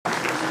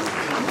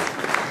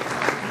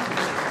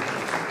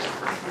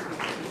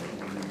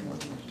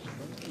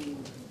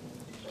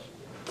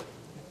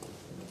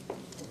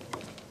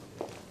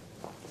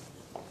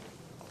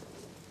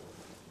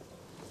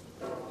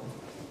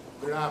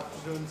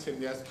afternoon,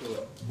 Sciandia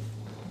School.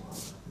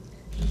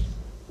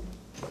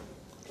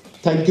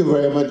 Thank you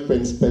very much,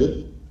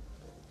 Principal,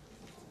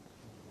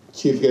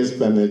 Chief Guest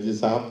Manager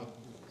Saab,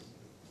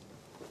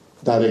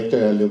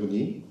 Director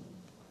Alumni,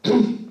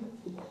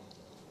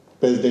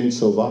 President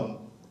Shobha,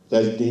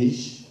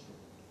 Rajneesh,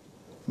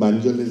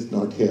 Manjul is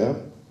not here,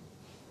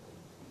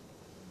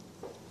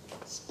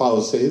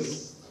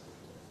 spouses,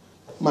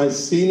 my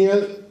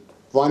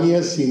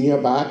one-year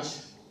senior batch,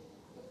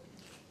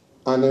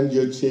 Anand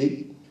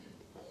Joshi,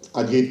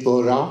 Ajit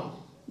Vora,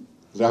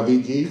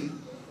 Ravi Ji,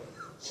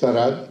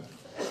 Sharad,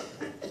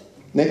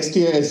 next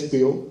year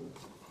SPO,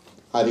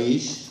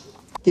 Harish,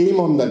 came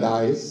on the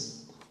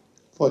dais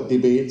for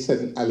debates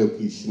and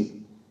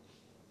allocation.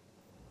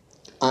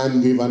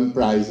 And we won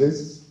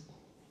prizes,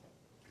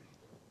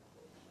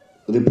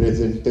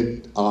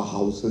 represented our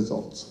houses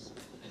also.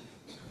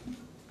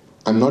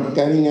 I'm not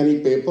carrying any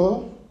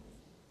paper.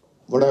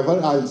 Whatever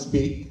I'll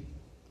speak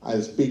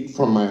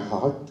from my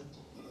heart.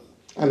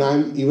 And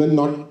I'm even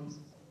not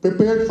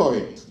prepared for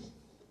it.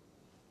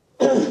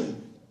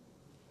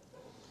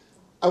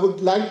 I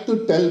would like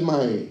to tell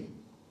my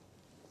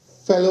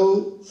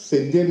fellow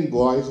Scindian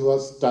boys who are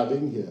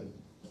studying here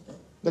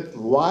that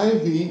why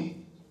we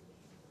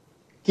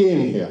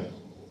came here.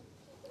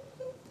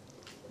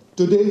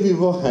 Today we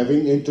were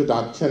having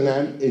introduction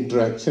and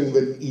interaction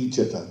with each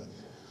other.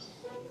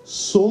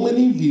 So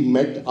many we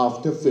met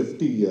after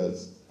 50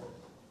 years.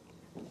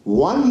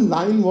 One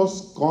line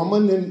was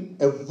common in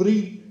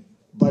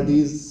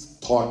everybody's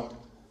thought.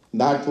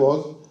 That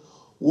was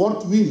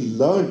what we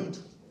learned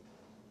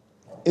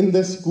in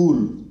the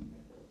school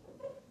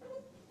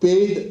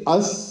paid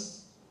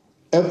us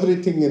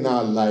everything in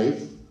our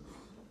life,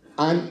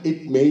 and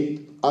it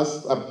made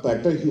us a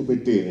better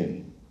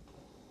humanitarian.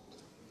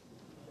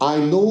 I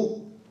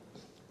know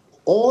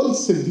all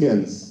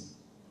Scindians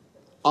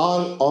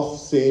are of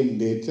same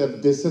nature.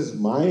 This is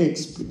my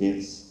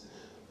experience.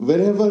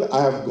 Wherever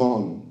I have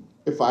gone,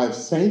 if I have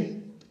sent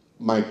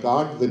my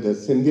card with a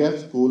Scindia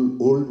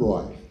school old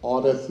boy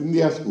or a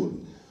Scindia school,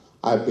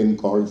 I have been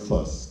called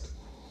first.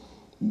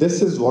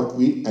 This is what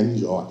we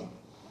enjoy.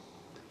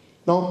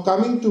 Now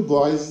coming to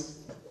boys,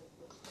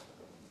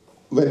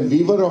 when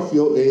we were of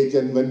your age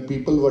and when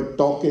people were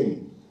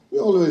talking, we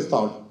always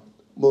thought,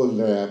 bol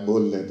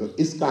rahe to,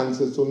 is kaan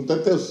se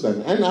sunte the us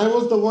time. And I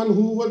was the one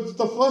who was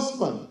the first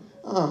one.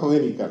 हमें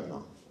नहीं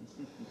करना.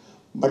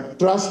 But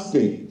trust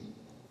me,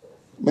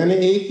 मैंने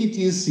एक ही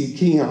चीज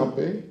सीखी यहाँ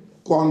पे,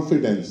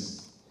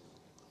 confidence.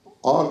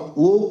 और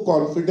वो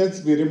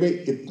confidence मेरे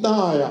में इतना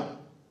आया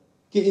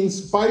कि in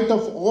spite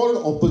of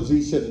all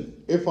opposition,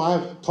 if I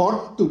have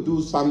thought to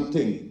do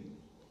something,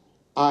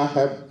 I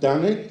have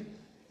done it.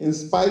 In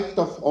spite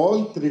of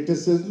all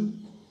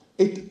criticism,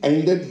 it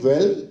ended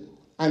well.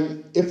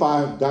 And if I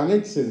have done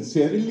it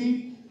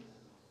sincerely,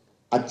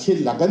 अच्छे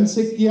लगन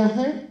से किया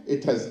है,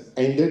 it has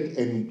ended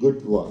in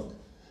good work.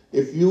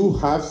 If you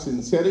have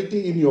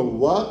sincerity in your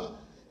work,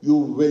 you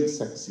will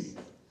succeed.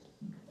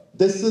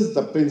 This is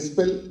the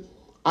principle.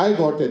 I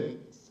got it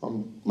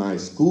from my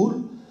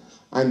school,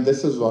 and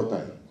this is what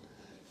I.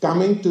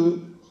 Coming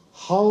to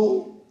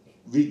how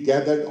we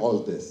gathered all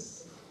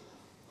this.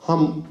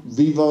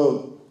 We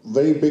were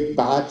very big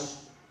batch.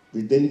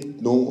 We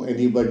didn't know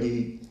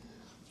anybody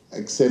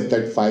except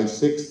at 5,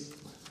 6.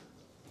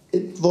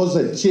 It was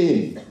a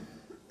chain.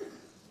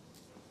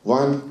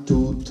 1,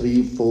 2,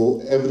 3,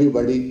 4,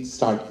 everybody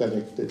start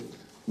connected.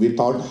 We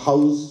thought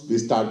house, we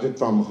started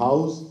from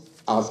house,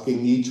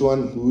 asking each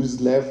one who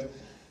is left.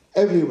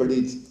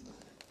 Everybody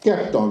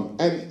kept on.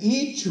 And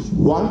each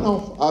one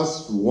of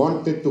us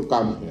wanted to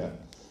come here.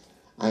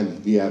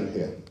 And we are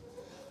here.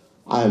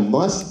 I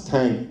must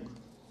thank,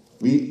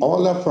 we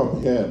all are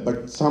from here,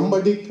 but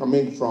somebody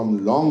coming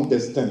from long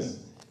distance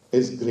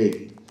is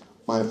great.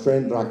 My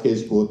friend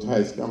Rakesh Botha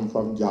has come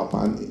from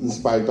Japan in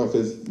spite of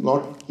his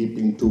not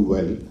keeping too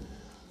well.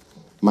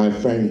 My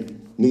friend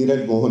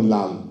Neeraj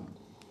Mohanlal,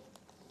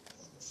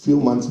 few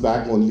months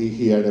back only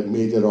he had a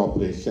major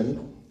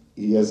operation.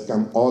 He has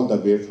come all the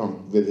way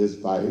with his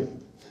wife.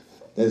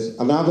 There's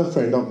another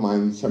friend of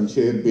mine,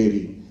 Shamsher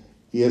Beri.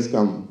 He has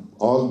come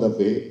all the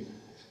way.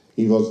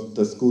 He was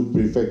the school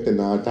prefect in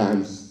our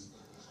times.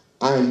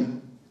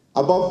 And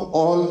above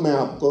all, मैं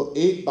आपको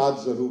एक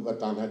बात ज़रूर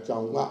बताना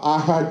चाहूँगा. I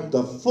had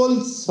the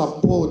full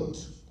support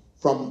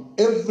from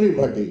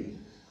everybody.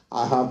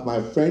 I have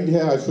my friend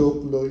here,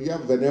 Ashok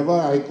Lohia. Whenever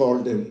I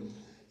called him,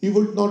 he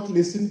would not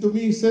listen to me.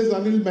 He says,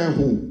 Anil, मैं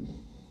हूँ.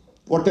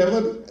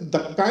 Whatever,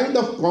 the kind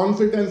of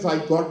confidence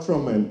I got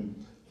from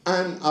him.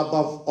 And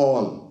above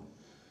all,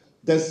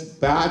 this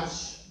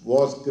batch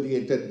was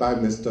created by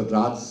Mr.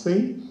 Raj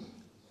Singh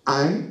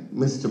and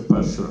Mr.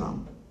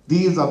 Parshuram.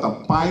 These are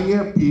the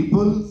pioneer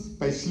people,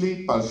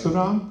 especially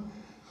Parshuram,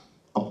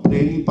 a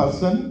brainy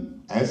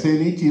person. ऐसे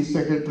नहीं chief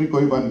secretary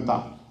कोई बनता,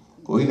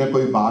 कोई ना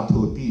कोई बात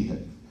होती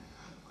है.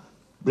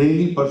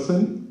 Brainy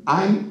person,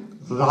 and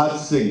Raj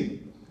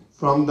Singh,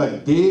 from the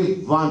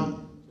day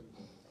one,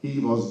 he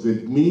was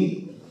with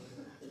me.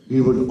 He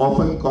would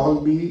often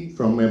call me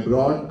from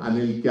abroad,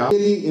 Anil kya?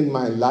 Really in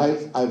my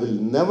life, I will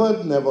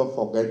never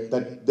forget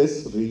that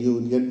this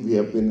reunion we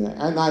have been,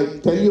 and I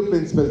tell you,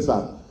 Principal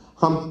Sahab,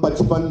 हम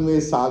 55वें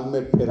साल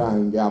में फिर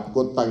आएंगे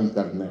आपको तंग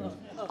करने.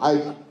 I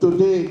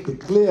today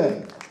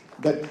declare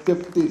that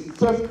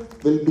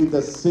 55th will be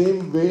the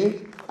same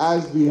way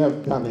as we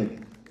have done it.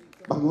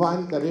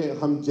 भगवान करे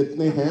हम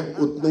जितने हैं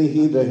उतने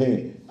ही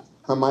रहें,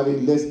 हमारी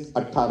लिस्ट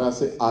 18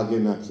 से आगे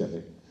ना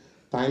चले.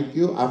 Thank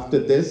you. After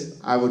this,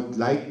 I would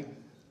like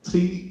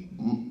 3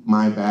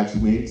 my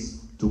batchmates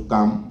to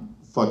come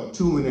for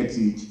 2 minutes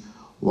each.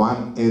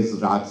 One is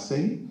Raj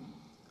Singh,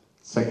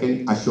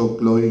 second Ashok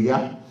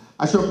Lohia.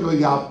 Ashok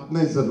Lohia,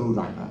 आपने जरूर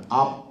आना.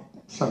 आप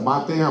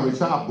शर्माते हैं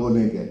हमेशा, आप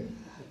बोलेंगे.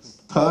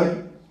 Third,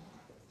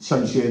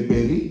 Shamsher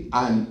berry,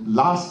 and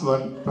last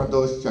one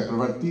प्रदोष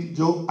चक्रवर्ती,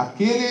 जो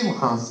अकेले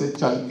वहां से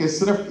चल के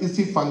सिर्फ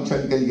इसी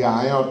फंक्शन के लिए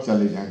आए और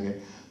चले जाएंगे.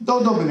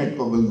 2-2 मिनट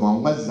को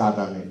बुलवाऊंगा,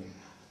 ज्यादा नहीं.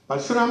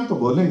 परशुराम तो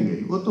बोलेंगे,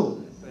 वो तो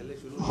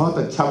बहुत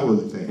अच्छा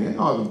बोलते हैं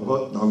और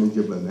बहुत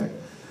नॉलेजेबल है.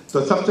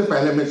 तो सबसे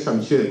पहले मैं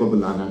शमशेर को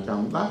बुलाना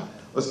चाहूंगा,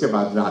 उसके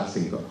बाद राज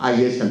सिंह को.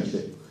 आइए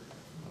शमशेर.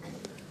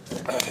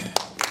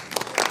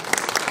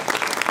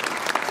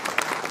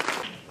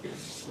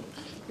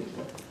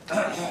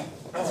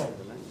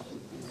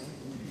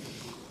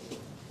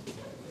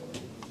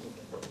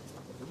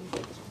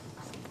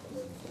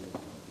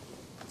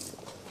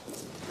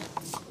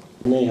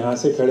 मैं यहाँ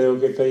से खड़े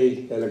होकर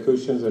कई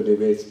elocutions और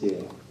debates किए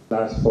हैं.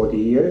 Last 40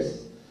 years,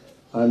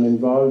 I'm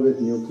involved with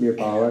nuclear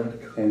power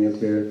and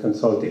nuclear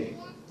consulting.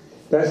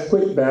 That's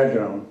quick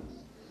background.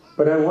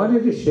 But I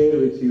wanted to share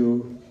with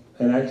you,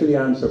 and actually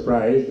I'm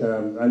surprised,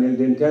 Anil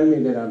didn't tell me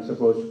that I'm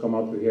supposed to come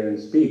up here and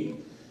speak.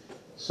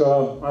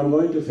 So I'm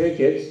going to fake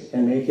it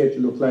and make it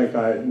look like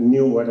I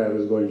knew what I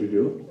was going to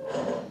do.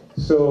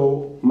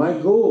 So my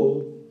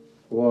goal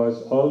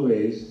was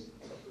always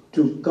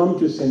to come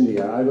to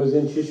Sciandia. I was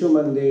in Shishu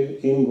Mandir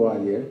in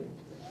Gwalior,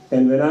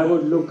 and when I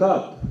would look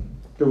up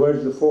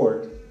towards the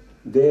fort,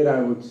 there I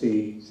would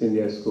see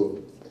Sciandia School.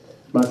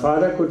 My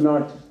father could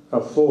not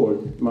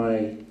afford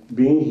my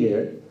being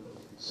here,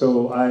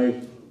 so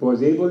I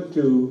was able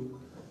to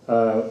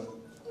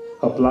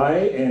apply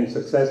and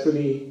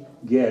successfully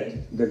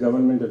get the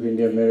Government of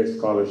India Merit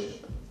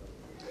Scholarship.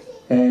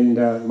 And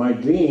my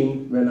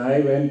dream, when I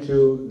went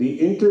to the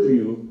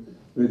interview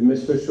with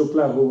Mr.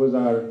 Shukla, who was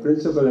our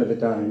principal at the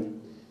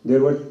time, there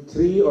were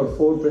 3 or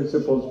 4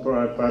 principals,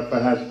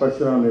 perhaps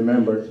Parshuram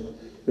remembers.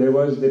 There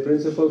was the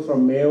principal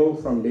from Mayo,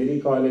 from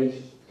Delhi College,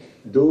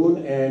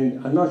 Doon,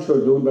 and I'm not sure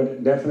Doon,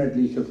 but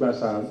definitely Shukla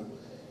Sahab.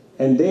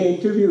 And they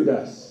interviewed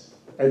us.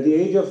 At the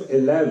age of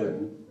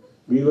 11,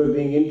 we were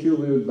being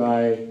interviewed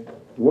by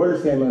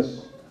world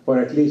famous, or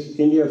at least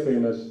India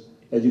famous,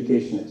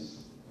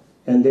 educationists.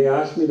 And they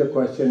asked me the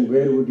question,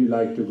 where would you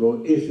like to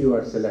go if you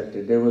are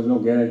selected? There was no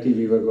guarantee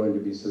we were going to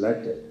be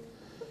selected.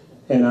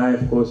 And I,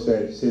 of course,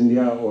 said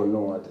Sciandia or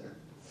no other.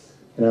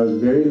 And I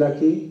was very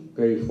lucky,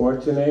 very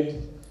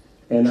fortunate.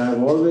 And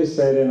I've always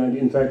said, and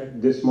in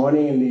fact, this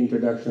morning in the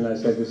introduction, I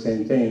said the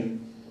same thing.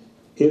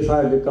 If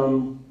I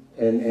become,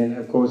 and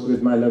of course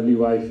with my lovely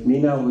wife,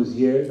 Meena, who's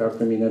here,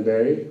 Dr. Meena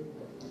Berry,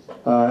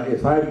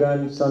 if I've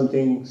done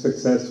something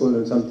successful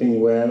and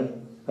something well,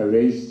 I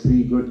raised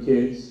 3 good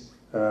kids,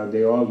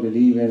 they all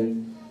believe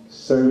in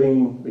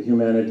serving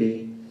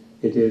humanity,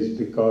 it is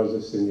because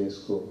of Sciandia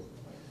School.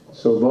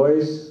 So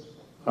boys,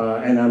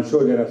 and I'm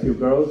sure there are a few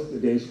girls,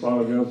 day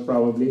scholar girls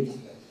probably,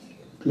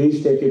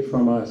 please take it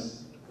from us.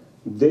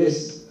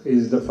 This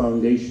is the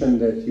foundation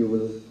that you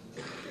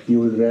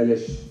will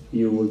relish,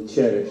 you will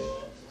cherish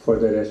for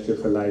the rest of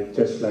your life,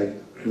 just like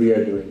we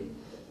are doing.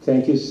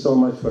 Thank you so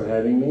much for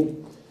having me.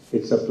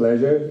 It's a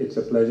pleasure. It's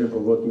a pleasure for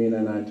both Meena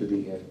and I to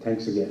be here.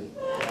 Thanks again.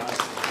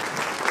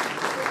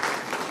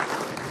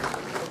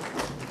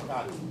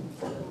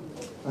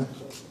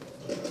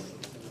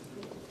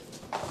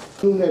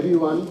 Good afternoon,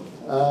 everyone.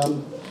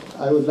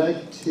 I would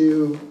like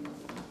to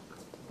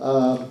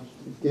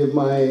give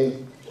my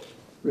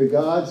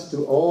regards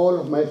to all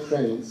of my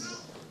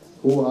friends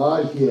who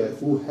are here,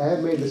 who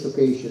have made this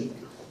occasion,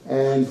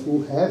 and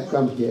who have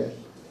come here.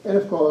 And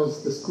of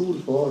course, the school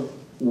for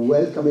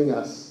welcoming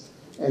us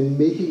and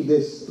making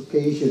this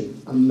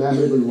occasion a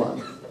memorable one.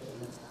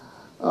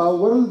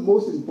 One of the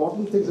most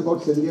important things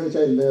about Sciandia which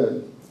I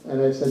learned,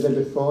 and I've said that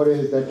before,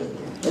 is that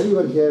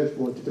everyone here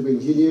wanted to be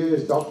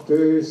engineers,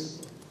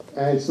 doctors,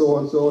 and so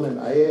on,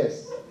 and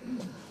IAS.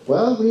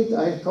 Well,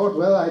 I thought,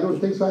 well, I don't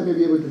think so, I may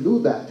be able to do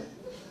that.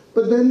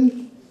 But then,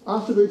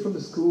 after going from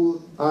the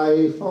school,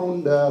 I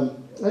found,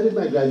 I did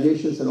my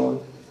graduations and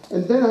all,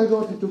 and then I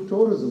got into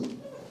tourism,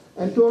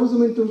 and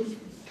tourism into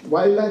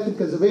wildlife and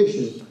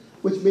conservation,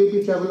 which made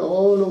me travel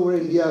all over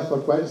India for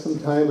quite some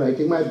time,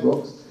 writing my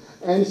books.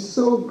 And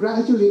so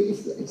gradually,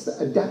 it's the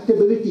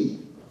adaptability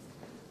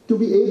to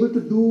be able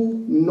to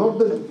do not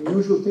the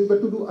usual thing,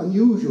 but to do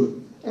unusual.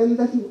 And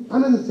that's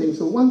another thing.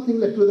 So one thing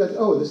led to that,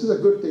 oh, this is a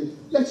good thing.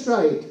 Let's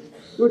try it.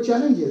 There are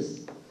challenges.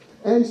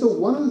 And so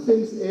one of the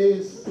things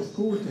is, the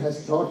school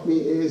has taught me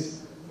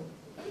is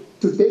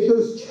to take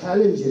those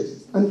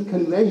challenges,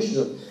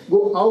 unconventional,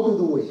 go out of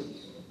the way.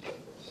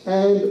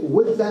 And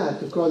with that,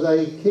 because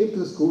I came to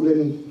the school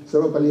in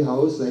Sarvapalli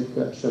House, like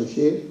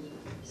Shamsher,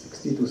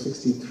 62,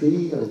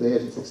 63, I was there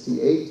in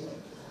 68.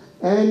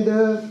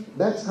 And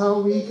that's how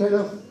we kind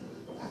of,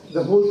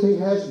 the whole thing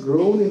has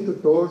grown into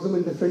tourism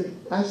in different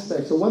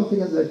aspects. So one thing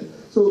has led to,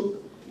 so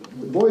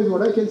boys,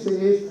 what I can say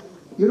is,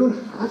 you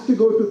don't have to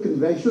go to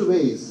conventional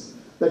ways,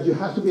 that you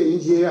have to be an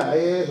engineer,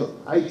 IAS,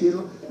 or IT.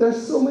 There are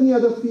so many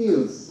other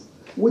fields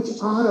which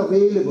are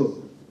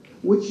available,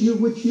 which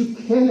you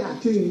can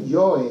actually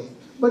enjoy,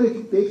 but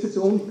it takes its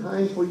own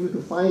time for you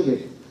to find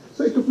it.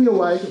 So it took me a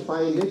while to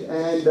find it,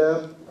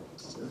 and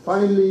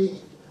finally,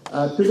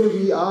 today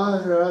we are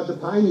the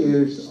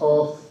pioneers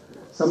of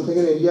something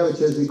in India which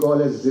is we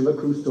call as river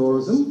cruise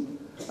tourism.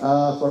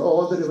 For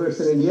all the rivers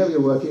in India, we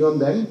are working on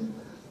them,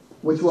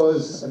 which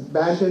was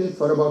abandoned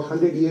for about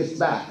 100 years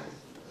back.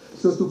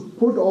 So to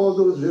put all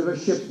those river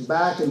ships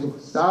back and to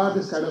start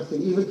this kind of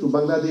thing, even through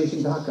Bangladesh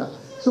and Dhaka.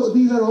 So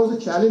these are all the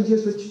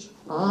challenges which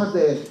are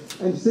there.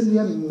 And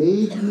Sciandia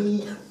made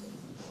me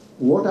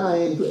what I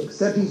am to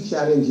accept these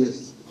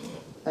challenges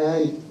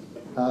and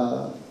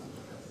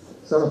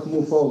sort of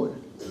move forward.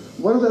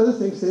 One of the other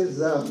things is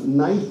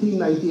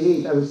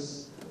 1998, I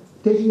was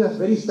taking a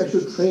very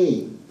special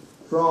train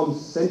from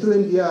central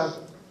India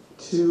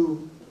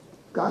to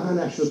Kanha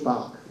National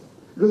Park.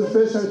 It was the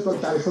first time it's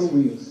called Paris on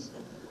Wheels.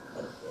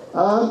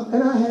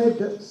 And I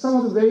had some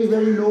of the very,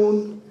 very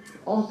known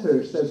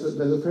authors. There's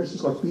a person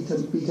called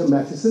Peter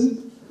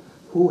Matheson,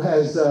 who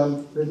has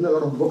written a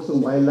lot of books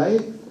on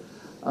wildlife.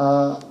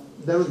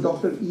 There was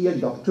Dr. Ian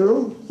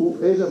Doctorow,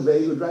 who is a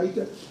very good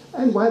writer.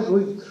 And while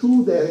going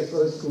through there, I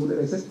saw a school,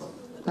 and I said,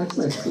 that's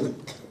my school.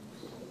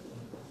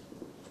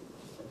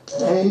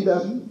 And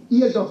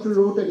Ian Doctorow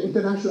wrote an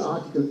international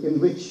article in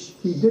which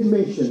he did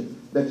mention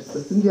that the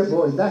Sciandia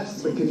boy,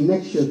 that's the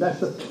connection, that's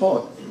the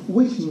thought,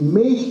 which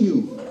make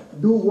you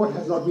do what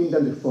has not been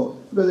done before.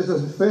 Because it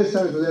was the first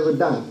time it was ever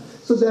done.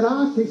 So there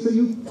are things, so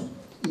you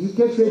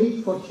get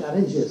ready for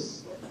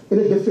challenges in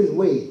a different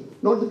way,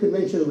 not the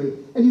conventional way.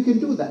 And you can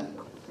do that.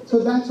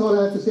 So that's all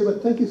I have to say,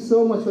 but thank you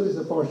so much for this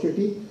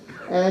opportunity.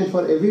 And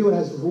for everyone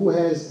who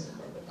has,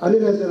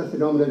 Anil has done a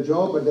phenomenal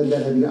job, but then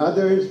there have been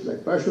others, like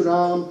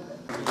Parshuram.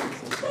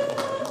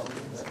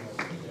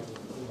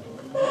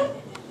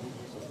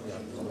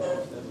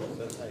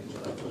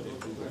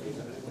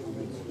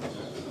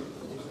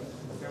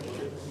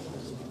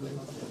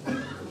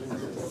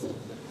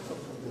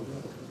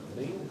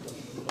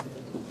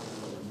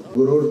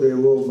 Guru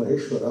Devo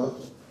Maheshwara,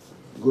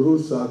 Guru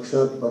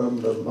Sakshat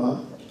Param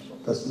Brahma,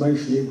 Tasmai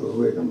Shri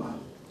Guruve Namah.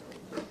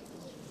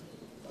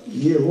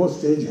 ये वो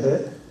stage है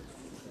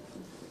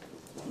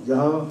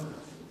जहाँ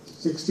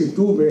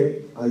 62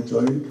 में I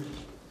joined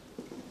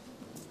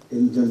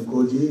in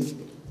Jankoji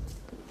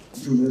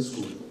Junior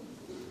School.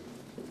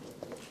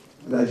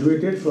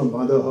 Graduated from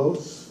Mother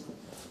House.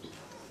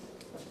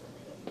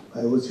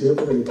 I was here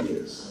for 8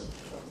 years.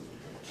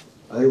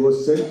 I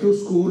was sent to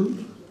school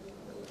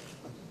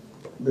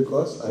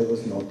because I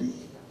was naughty.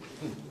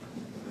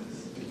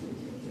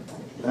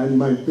 And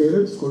my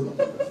parents could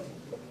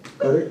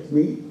correct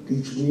me,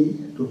 teach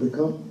me to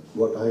become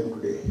what I am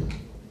today.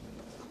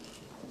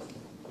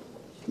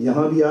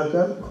 यहाँ भी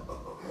आकर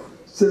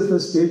सिर्फ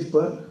stage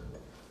पर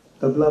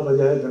तबला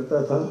बजाया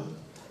करता था,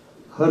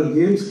 हर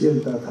games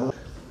खेलता था,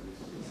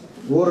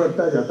 वो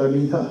रट्टा जाता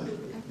नहीं था,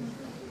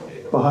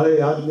 पहाड़े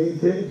याद नहीं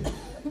थे,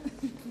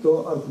 तो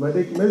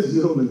अर्थमेटिक में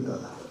 0 मिलता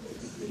था.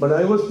 But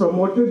I was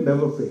promoted,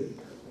 never failed.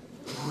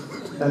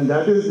 And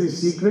that is the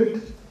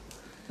secret,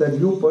 that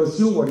you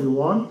pursue what you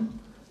want,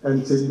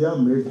 and Sciandia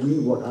made me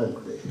what I am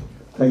today.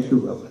 Thank you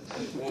very much.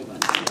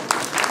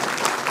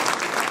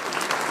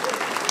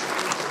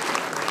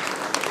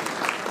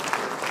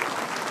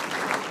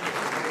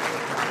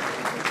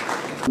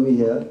 Me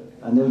here,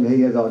 Anil Ghai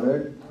has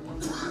ordered.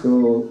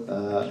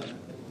 So,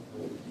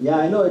 yeah,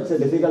 I know it's a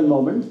difficult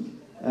moment.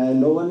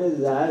 No one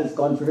is as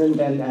confident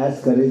and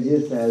as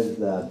courageous as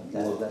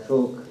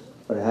Ashok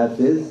perhaps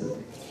is.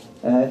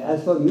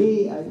 As for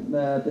me,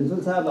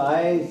 Principal Sahab,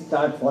 I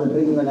start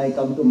faltering when I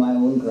come to my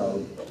own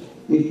crowd.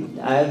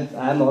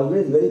 I'm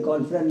always very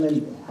confident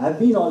and have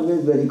been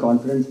always very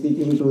confident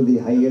speaking to the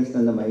highest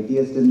and the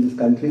mightiest in this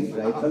country,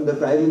 right from the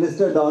Prime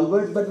Minister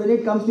downwards. But when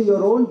it comes to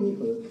your own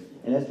people,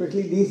 and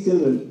especially these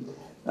children,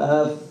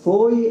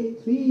 3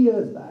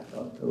 years back,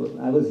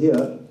 I was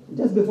here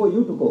just before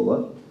you took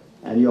over,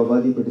 and your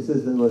worthy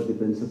predecessor was the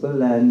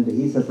principal, and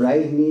he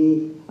surprised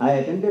me. I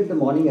attended the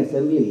morning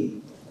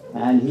assembly,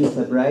 and he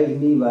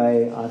surprised me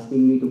by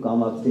asking me to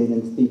come upstage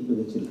and speak to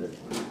the children.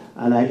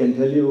 And I can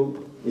tell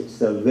you,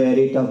 it's a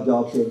very tough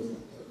job, kids,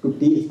 to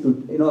teach.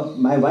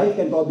 My wife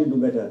can probably do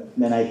better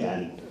than I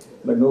can,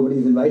 but nobody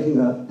is inviting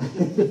her.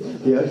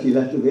 Here,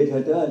 she'll have to wait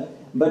her turn.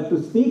 But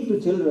to speak to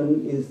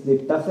children is the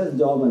toughest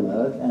job on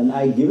earth, and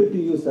I give it to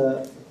you,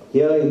 sir,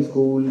 here in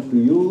school, to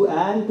you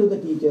and to the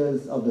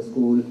teachers of the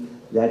school,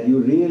 that you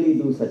really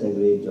do such a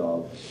great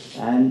job.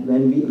 And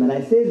when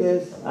I say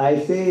this, I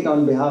say it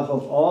on behalf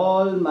of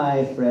all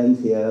my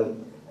friends here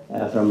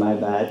from my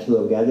batch who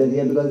have gathered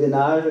here, because in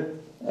our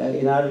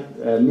in our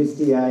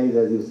misty eyes,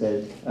 as you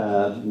said,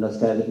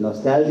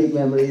 nostalgic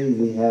memories.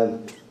 We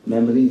have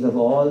memories of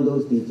all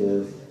those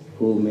teachers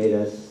who made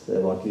us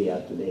what we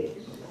are today.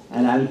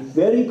 And I'm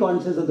very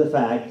conscious of the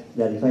fact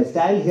that if I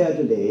stand here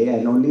today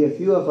and only a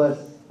few of us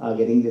are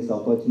getting this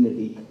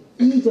opportunity,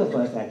 each of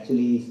us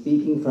actually is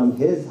speaking from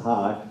his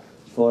heart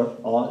for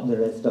all the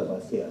rest of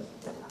us here.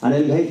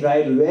 Anil Bhai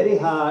tried very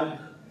hard.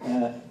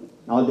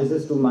 Now this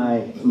is to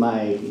my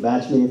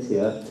batchmates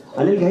here.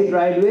 Anil Bhai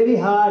tried very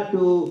hard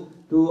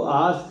to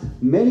ask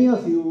many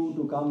of you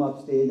to come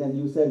upstage, and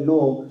you said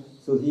no.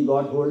 So he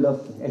got hold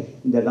of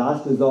the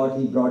last resort.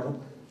 He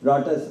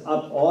brought us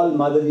up all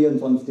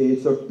Madhavians on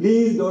stage. So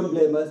please don't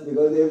blame us,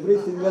 because every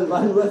single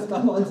one who has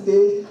come on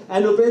stage.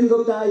 And Upen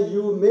Gupta,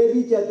 you may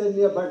be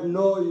Chaitanya, but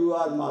no, you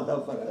are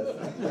Madhav for us.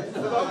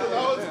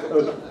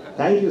 Okay.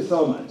 Thank you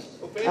so much.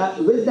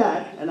 With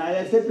that, and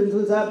I said,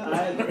 Principal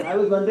Sahab, I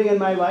was wondering, and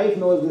my wife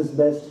knows this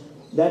best,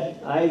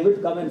 that I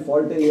would come and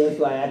falter here,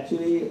 so I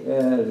actually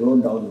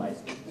wrote down my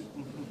speech.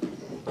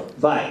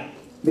 Why?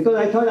 Because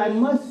I thought I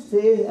must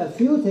say a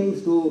few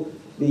things to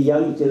the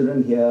young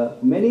children here.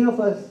 Many of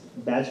us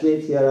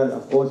batchmates here are,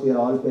 of course, we are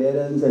all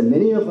parents, and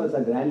many of us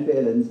are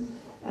grandparents.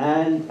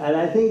 And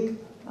I think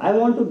I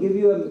want to give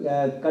you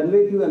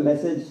convey to you a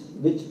message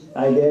which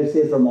I dare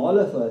say from all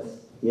of us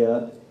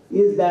here,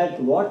 is that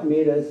what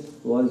made us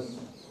was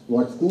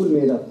what school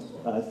made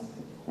of us.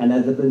 And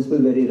as the principal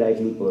very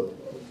rightly put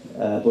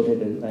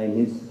it in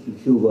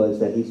his few words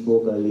that he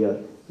spoke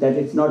earlier, that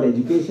it's not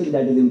education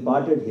that is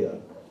imparted here,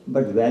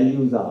 but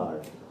values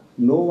are.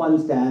 No one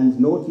stands,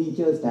 no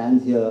teacher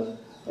stands here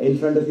in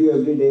front of you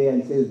every day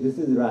and says this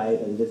is right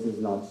and this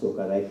is not so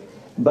correct.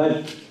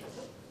 But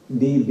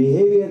the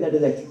behavior that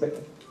is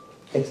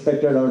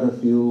expected out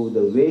of you,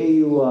 the way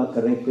you are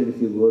corrected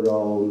if you go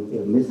wrong,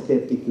 a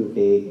misstep if you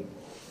take,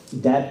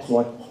 that's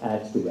what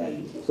adds to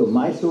value. So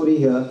my story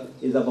here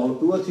is about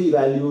 2 or 3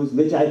 values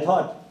which I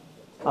thought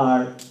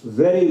are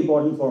very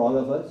important for all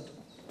of us.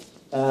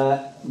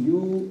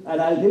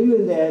 And I'll tell you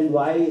in the end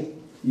why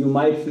you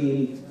might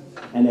feel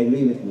and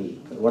agree with me,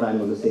 what I'm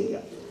going to say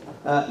here.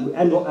 And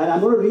I'm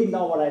going to read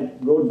now what I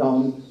wrote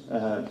down,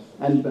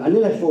 and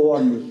Anil had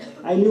forwarded me.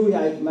 I knew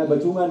मैं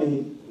बचूंगा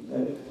नहीं,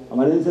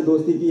 हमारे अनिल से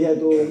दोस्ती की है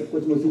तो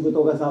कुछ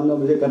मुसीबतों का सामना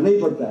मुझे करना ही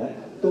पड़ता है,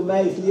 तो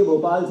मैं इसलिए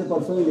भोपाल से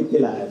परसों ही लिख के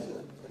लाया इसको.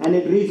 And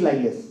it reads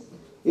like this.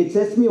 It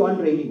sets me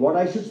wondering what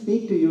I should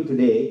speak to you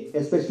today,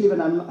 especially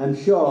when I'm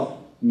sure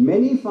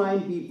many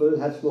fine people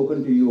have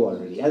spoken to you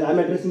already. And I'm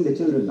addressing the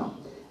children now.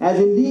 As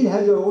indeed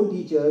have your own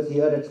teachers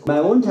here at school. My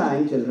own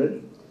time,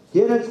 children,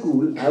 here at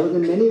school, I was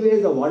in many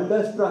ways a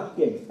wonder-struck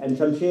kid, and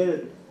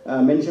Shamsher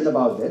mentioned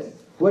about this,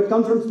 who had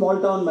come from small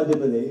town Madhya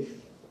Pradesh,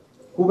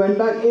 who went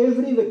back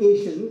every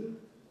vacation,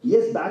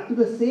 yes, back to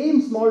the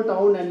same small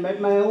town and met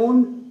my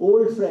own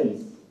old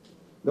friends,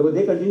 because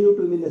they continued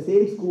to be in the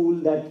same school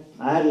that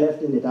I had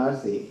left in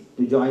Itarsi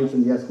to join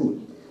Sciandia school.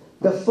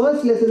 The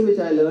first lesson which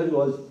I learned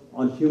was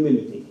on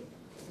humility.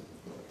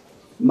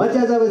 Much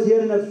as I was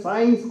here in a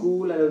fine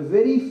school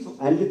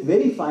and with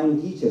very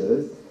fine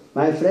teachers,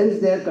 my friends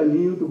there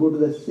continued to go to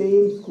the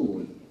same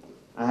school.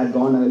 I had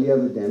gone earlier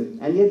with them,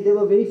 and yet they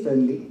were very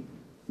friendly,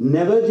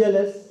 never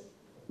jealous,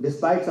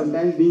 despite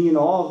sometimes being in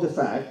awe of the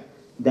fact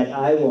that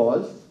I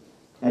was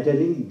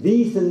attending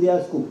the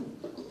Sciandia school.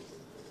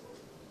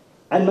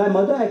 And my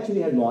mother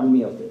actually had warned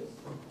me of this.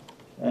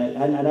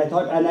 And I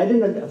thought, and I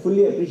didn't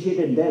fully appreciate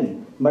it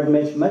then, but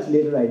much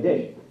later I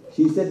did.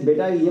 She said,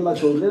 "Beta, ये मत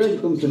सोच लेना कि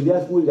तुम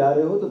Sciandia school जा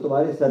रहे हो तो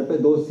तुम्हारे सर पे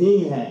 2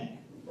 सींग हैं.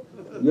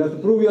 You have to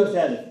prove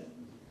yourself."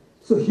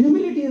 So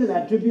humility is an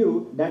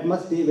attribute that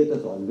must stay with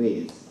us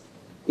always,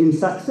 in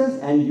success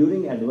and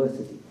during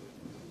adversity.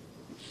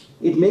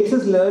 It makes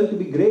us learn to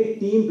be great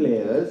team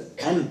players,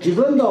 and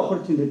given the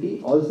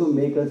opportunity, also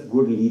make us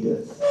good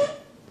leaders.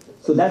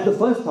 So that's the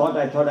first thought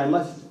I thought I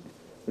must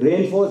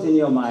reinforce in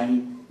your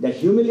mind, that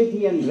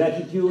humility and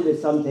gratitude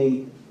is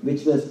something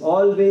which must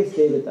always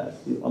stay with us.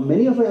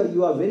 Many of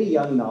you are very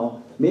young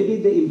now. Maybe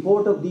the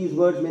import of these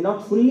words may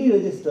not fully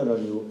register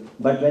on you,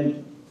 but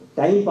when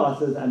time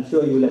passes, I'm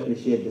sure you'll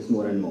appreciate this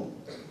more and more.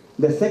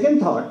 The second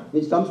thought,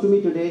 which comes to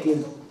me today,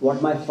 is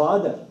what my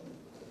father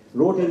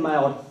wrote in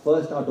my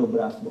first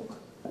autograph book.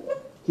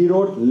 He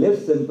wrote,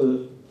 "Live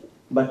simple,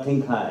 but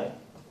think high."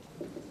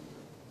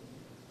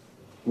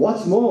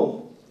 What's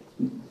more,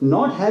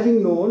 not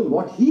having known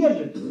what he had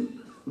written,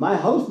 my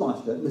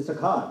housemaster, Mr.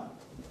 Khar,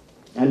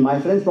 and my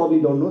friends probably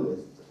don't know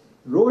this,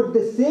 wrote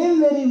the same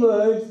very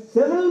words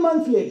several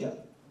months later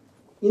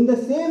in the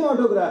same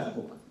autograph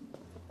book.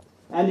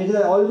 And it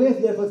has always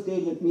therefore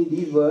stayed with me,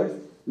 these words,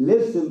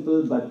 "Live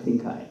simple but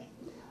think high."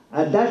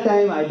 At that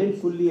time, I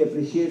didn't fully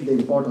appreciate the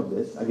import of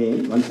this,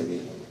 once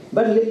again.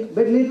 But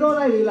later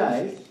on I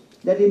realized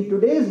that in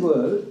today's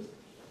world,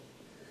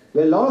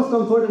 where loss,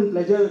 comfort and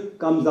pleasure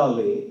comes our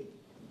way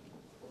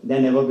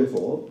than ever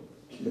before,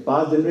 the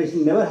past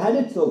generation never had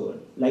it so good,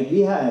 like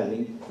we are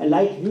having, and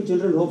like you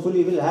children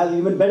hopefully will have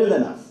even better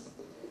than us.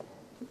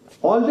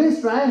 Always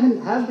try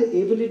and have the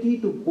ability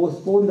to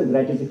postpone the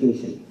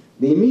gratification.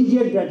 The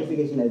immediate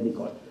gratification, as we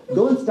call it.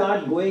 Don't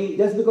start going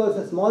just because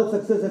a small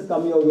success has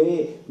come your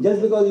way,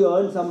 just because you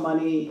earned some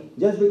money,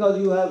 just because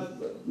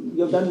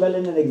you've done well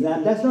in an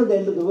exam. That's not the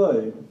end of the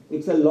world.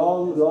 It's a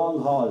long,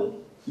 long haul.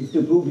 You have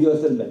to prove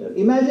yourself better.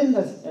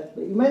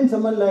 Imagine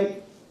someone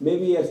like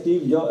maybe a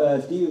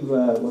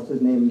what's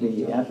his name,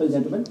 the Apple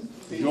gentleman?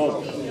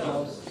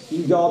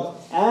 Steve Jobs,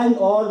 and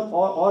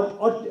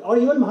or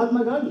even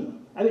Mahatma Gandhi.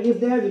 I mean, if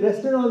they had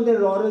rested on their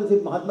laurels,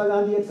 if Mahatma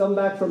Gandhi had come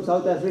back from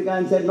South Africa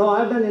and said, no,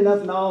 I've done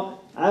enough now,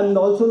 I'm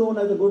also known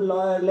as a good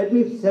lawyer, let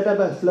me set up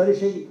a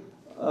flourishing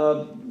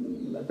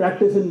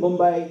practice in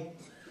Mumbai,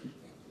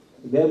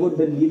 where would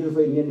the leader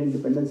for Indian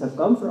independence have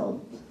come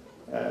from?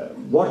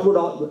 What would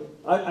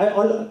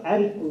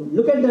and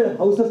look at the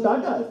House of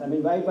Tatas. I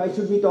mean, why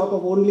should we talk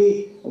of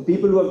only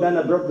people who have done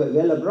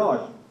well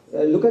abroad?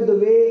 Look at the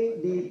way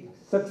the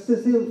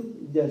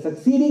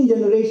succeeding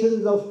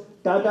generations of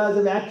Tatas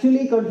have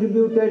actually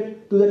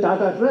contributed to the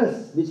Tata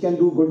Trust, which can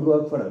do good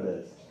work for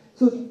others.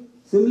 So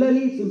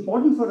similarly, it's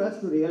important for us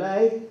to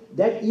realize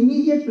that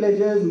immediate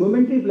pleasures,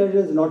 momentary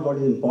pleasures is not what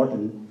is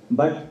important,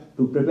 but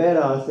to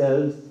prepare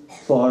ourselves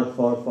for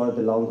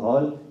the long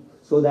haul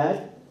so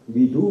that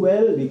we do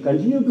well, we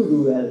continue to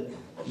do well.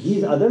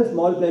 These other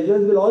small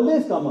pleasures will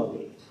always come our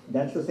way.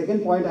 That's the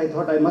second point I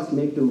thought I must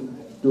make to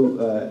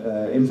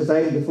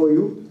emphasize before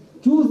you.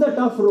 Choose the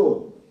tough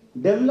road.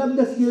 Develop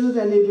the skills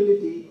and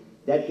ability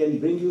that can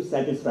bring you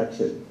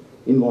satisfaction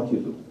in what you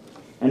do.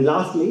 And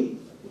lastly,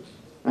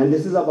 and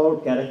this is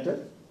about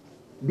character,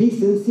 be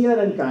sincere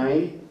and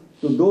kind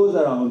to those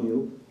around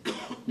you.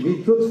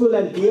 Be truthful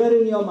and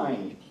clear in your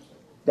mind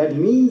that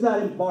means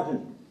are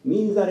important.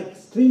 Means are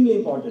extremely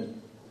important,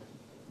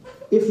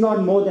 if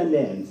not more than the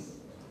ends.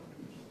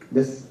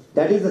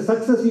 That is the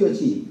success you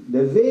achieve.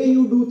 The way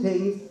you do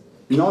things,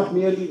 not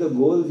merely the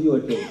goals you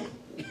attain.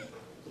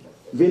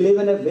 We live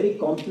in a very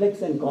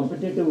complex and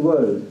competitive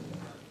world.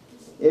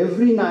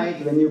 Every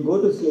night when you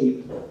go to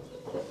sleep,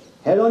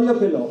 head on your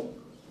pillow,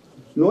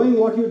 knowing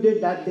what you did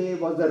that day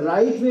was the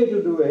right way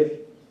to do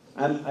it,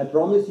 and I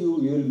promise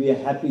you, you will be a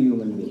happy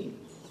human being.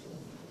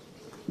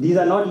 These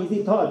are not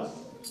easy thoughts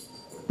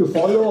to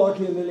follow or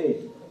to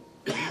emulate.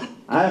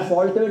 I have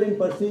faltered in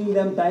pursuing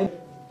them time.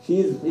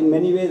 She is in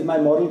many ways my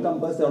moral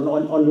compass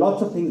on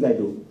lots of things I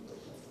do.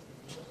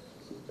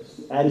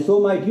 And so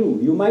might you.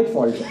 You might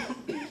falter.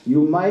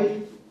 You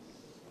might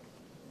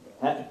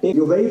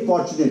You're very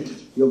fortunate.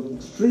 You're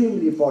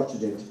extremely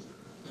fortunate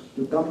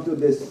to come to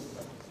this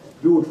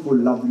beautiful,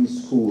 lovely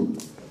school.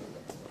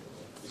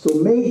 So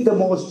make the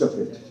most of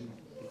it.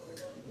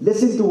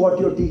 Listen to what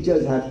your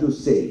teachers have to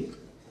say.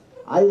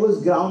 I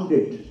was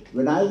grounded.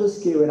 When I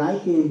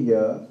came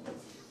here,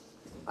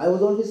 I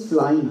was always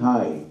flying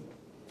high.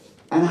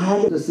 And I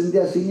had the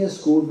Sciandia Senior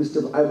School,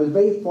 I was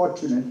very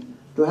fortunate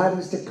to have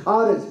Mr.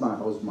 Khar as my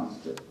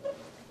housemaster.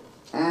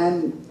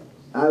 And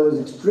I was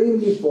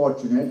extremely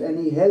fortunate, and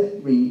he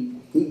helped me.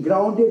 He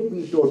grounded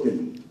me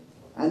totally.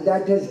 And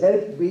that has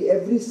helped me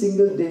every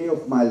single day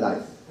of my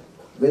life.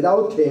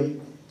 Without him,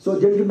 so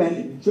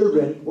gentlemen,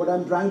 children, what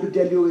I'm trying to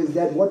tell you is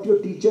that what your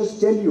teachers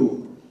tell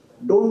you,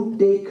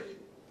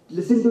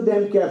 listen to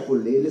them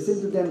carefully, listen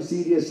to them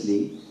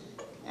seriously,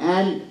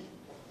 and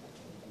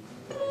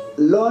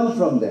learn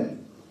from them.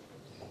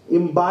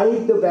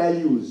 Imbibe the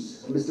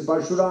values. Mr.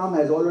 Parshuram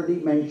has already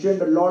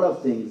mentioned a lot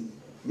of things.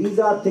 These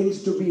are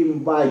things to be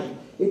imbibed.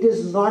 It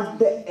is not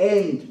the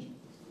end.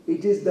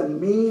 It is the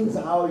means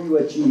how you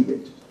achieve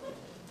it.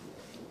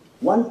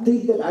 One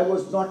thing that I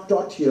was not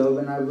taught here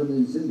when I was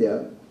in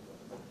Sciandia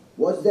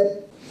was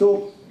that,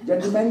 so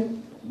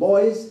gentlemen,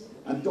 boys,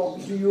 I'm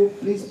talking to you,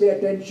 please pay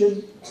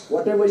attention.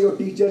 Whatever your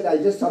teachers,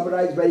 I'll just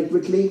summarize very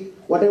quickly.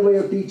 Whatever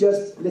your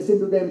teachers, listen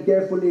to them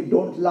carefully,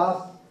 don't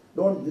laugh.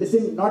 Don't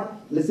listen,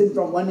 not listen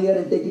from one ear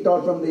and take it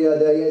out from the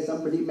other ear.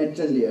 Somebody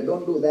mentioned here.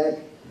 Don't do that.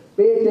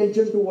 Pay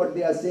attention to what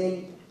they are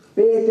saying.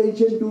 Pay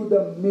attention to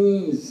the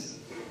means.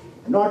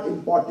 Not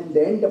important.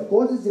 The end, of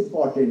course, is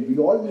important. We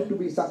all need to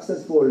be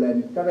successful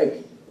and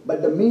correct.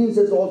 But the means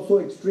is also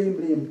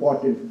extremely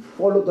important.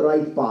 Follow the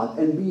right path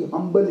and be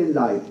humble in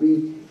life.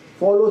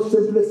 Follow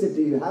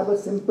simplicity. Have a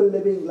simple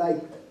living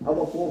like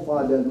our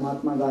forefathers,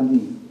 Mahatma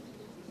Gandhi.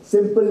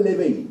 Simple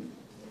living.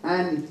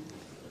 And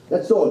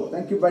that's all.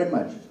 Thank you very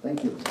much.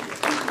 Thank you.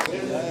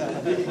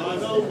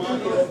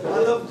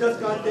 Madhav just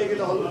can't take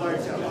it all by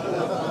itself.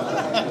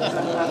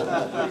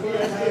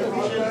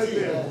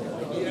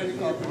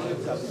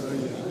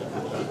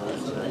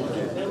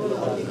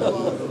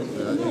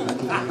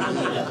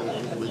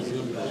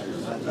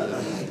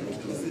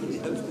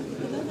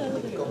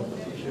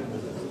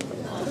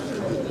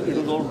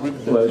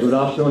 Well, good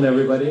afternoon,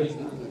 everybody.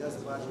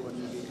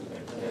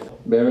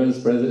 Bearers,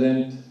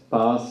 President,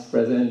 past,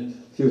 present,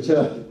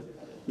 future.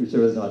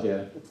 Future is not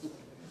here.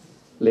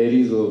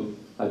 Ladies who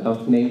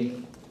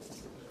accompany,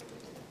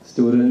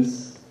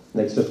 students,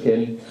 next of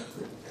kin.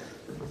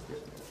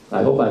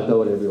 I hope I've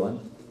covered everyone.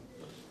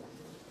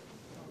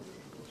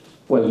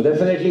 Well,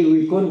 definitely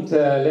we couldn't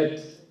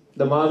let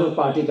the Madhav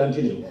party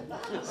continue.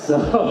 So,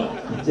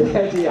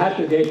 Jayati had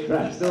to get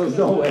crashed. There was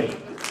no way.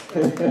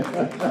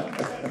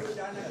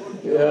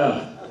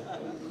 Yeah.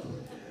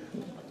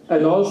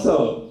 And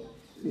also,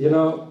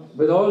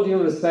 with all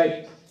due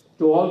respect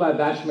to all my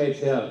batchmates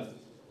here,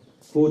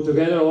 who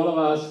together, all of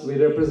us, we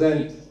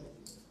represent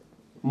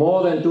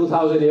more than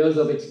 2,000 years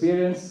of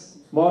experience,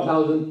 more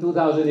than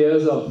 2,000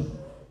 years of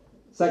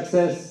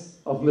success,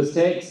 of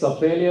mistakes, of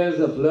failures,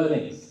 of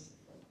learnings.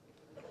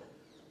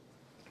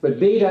 But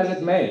be it as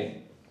it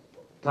may,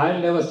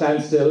 time never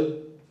stands still,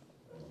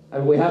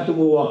 and we have to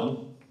move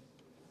on.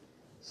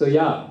 So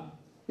yeah,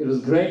 it was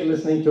great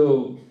listening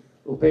to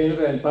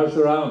Upendra and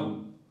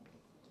Parshuram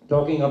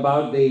talking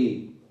about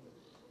the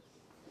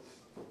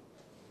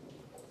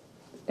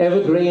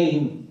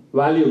evergreen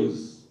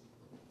values,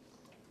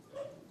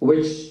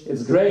 which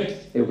is great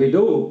if we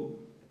do,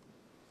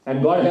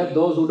 and God help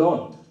those who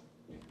don't.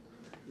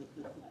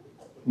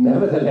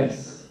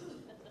 Nevertheless,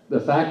 the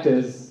fact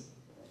is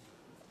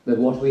that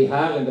what we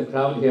have in the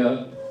crowd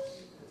here,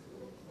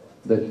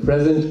 the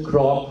present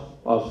crop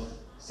of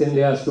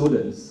Sciandia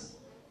students,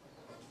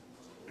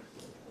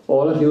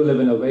 all of you live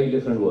in a very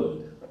different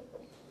world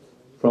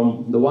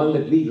from the one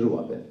that we grew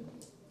up in.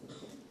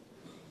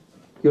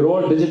 You're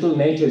all digital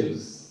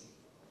natives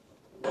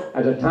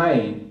at a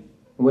time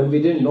when we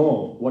didn't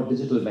know what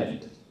digital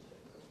meant.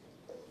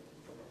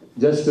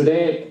 Just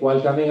today,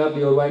 while coming up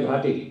your White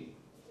Ghati,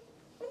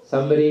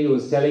 somebody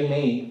was telling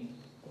me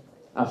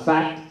a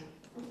fact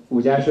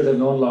which I should have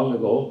known long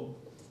ago,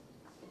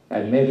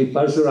 and maybe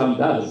Parshuram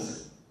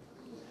does,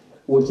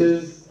 which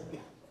is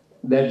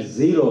that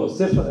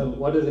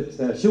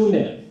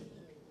Shunya,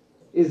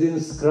 is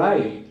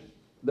inscribed.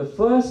 The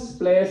first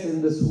place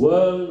in this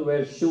world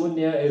where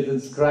Shunya is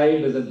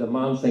inscribed is at the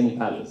Man Singh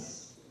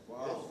Palace.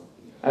 Wow.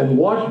 And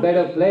what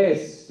better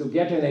place to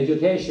get an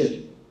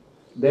education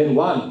than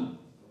one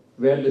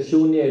where the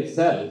Shunya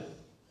itself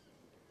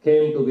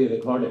came to be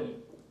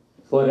recorded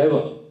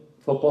forever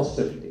for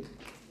posterity.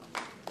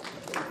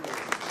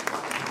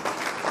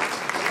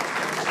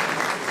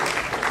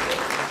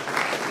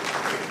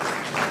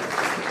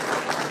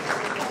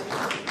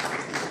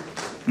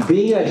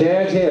 Being a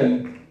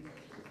Jayajayan,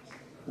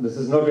 this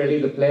is not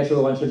really the place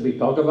where one should be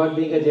talk about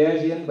being a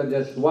Jayajayan, but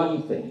just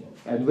one thing,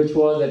 and which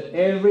was that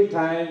every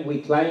time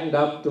we climbed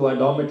up to our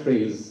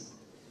dormitories,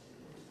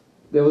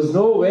 there was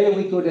no way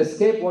we could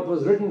escape what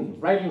was written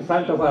right in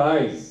front of our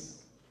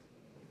eyes.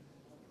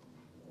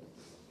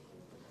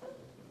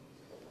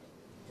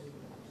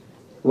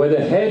 Where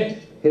the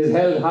head is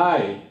held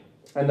high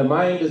and the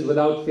mind is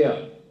without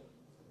fear.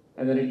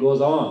 And then it goes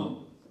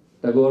on,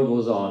 Tagore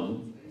goes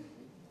on.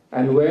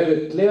 And where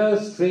the clear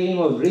stream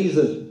of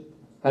reason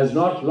has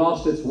not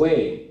lost its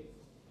way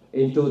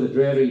into the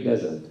dreary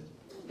desert.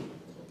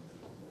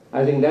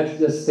 I think that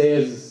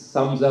just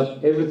sums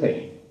up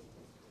everything.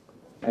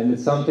 And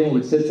it's something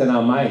which sits in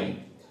our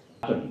mind.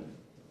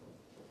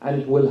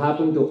 And it will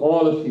happen to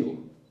all of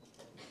you.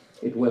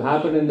 It will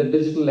happen in the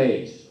digital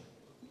age.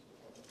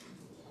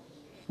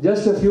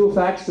 Just a few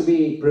facts to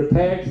be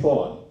prepared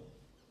for.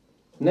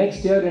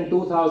 Next year in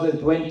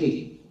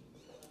 2020,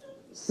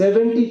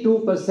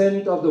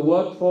 72% of the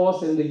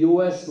workforce in the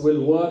US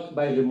will work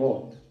by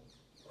remote.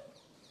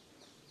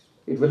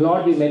 It will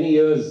not be many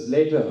years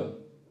later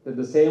that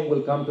the same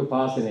will come to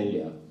pass in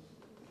India.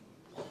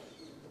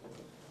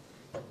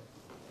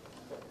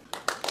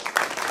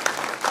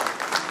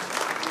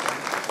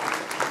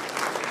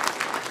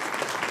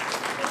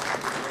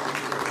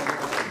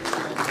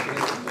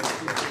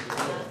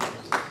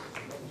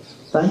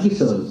 Thank you,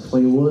 sirs, for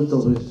your words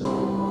of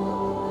wisdom.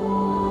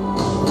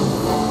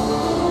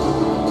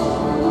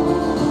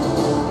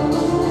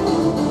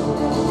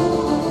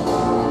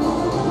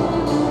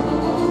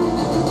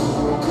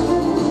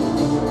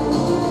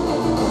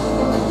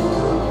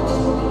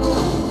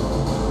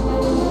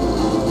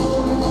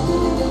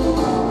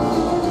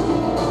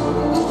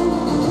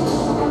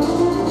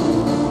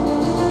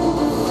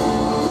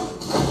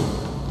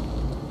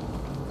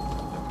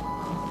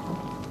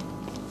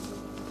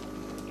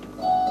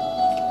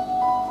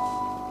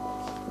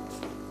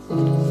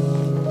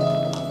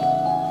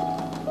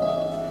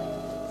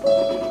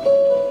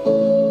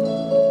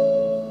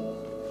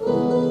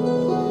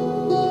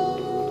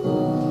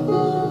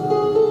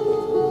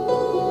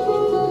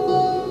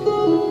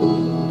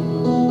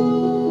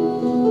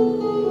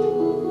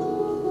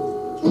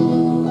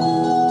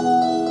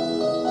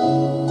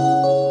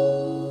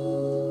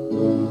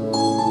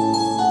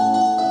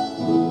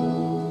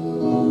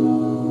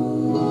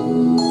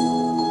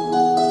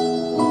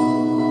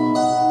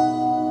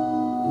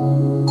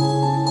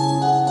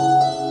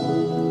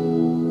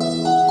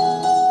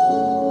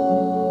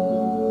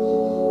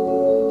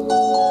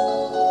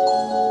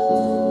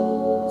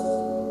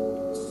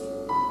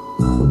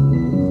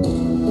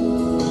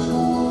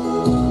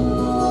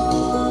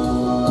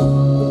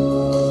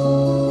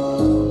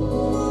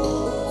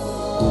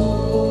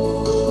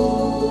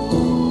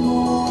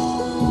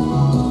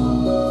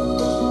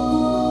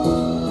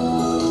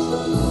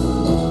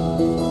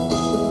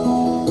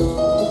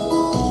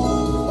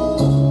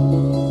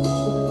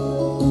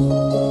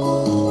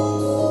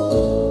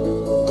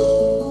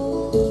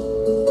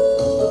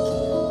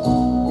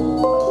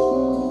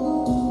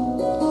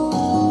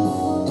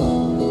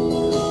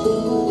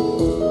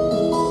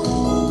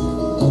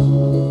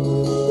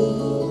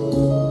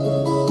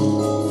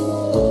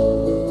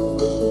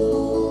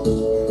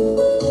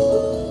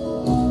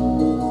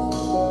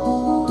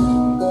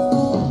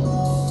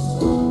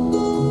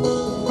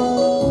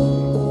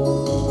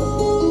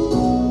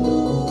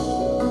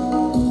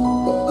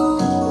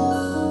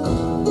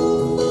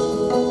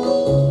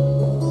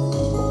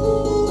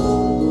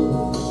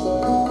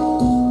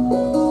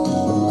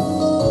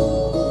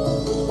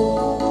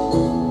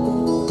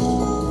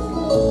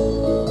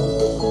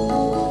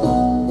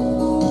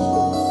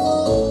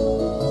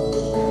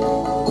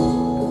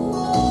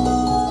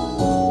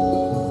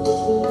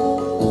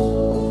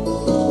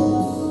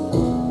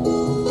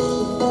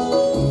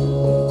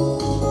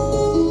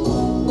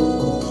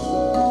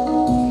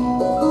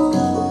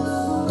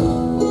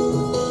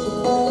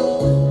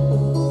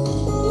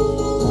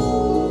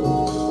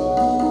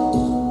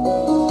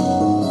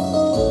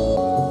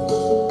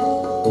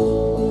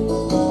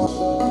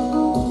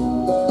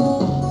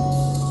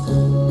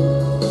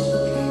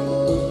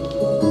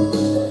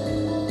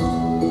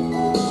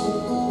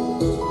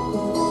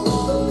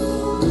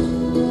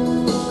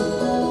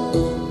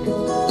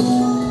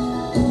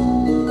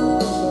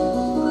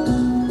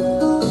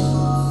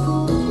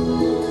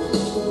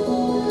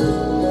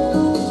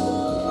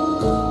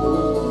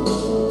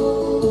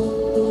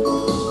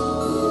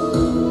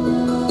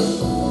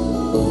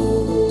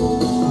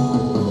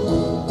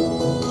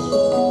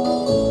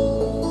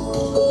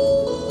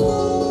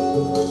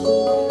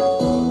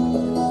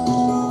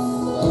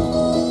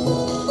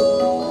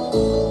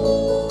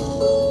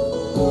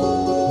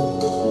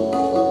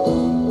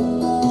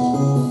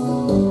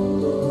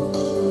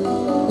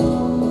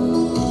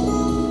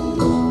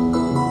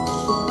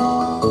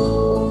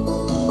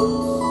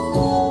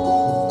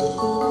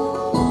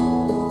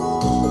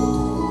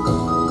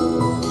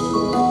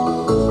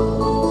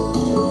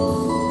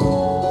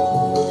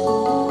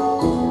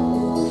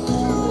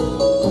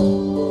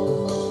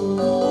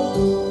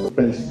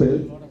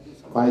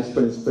 Vice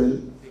Principal,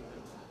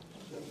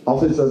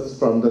 officers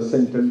from the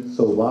Central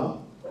SOBA,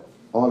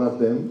 all of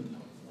them,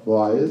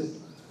 boys,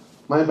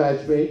 my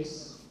batchmates,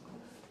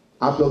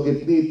 आप लोग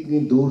इतनी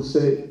दूर से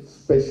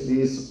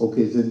specially इस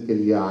occasion के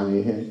लिए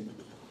आए हैं,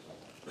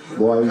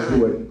 boys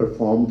who had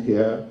performed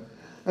here,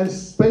 and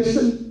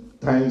special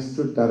thanks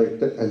to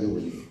Director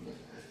Aluri,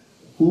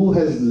 who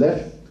has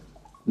left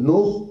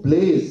no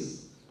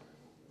place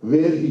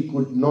where he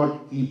could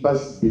not keep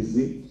us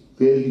busy,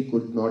 where he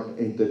could not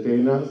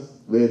entertain us,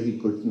 where he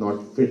could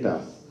not fit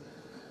us.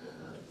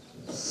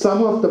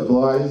 Some of the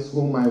boys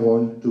whom I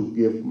want to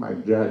give my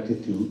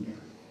gratitude,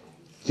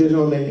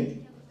 जिन्होंने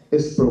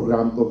इस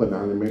programme को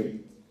बनाने में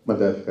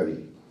मदद करी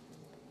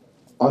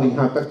और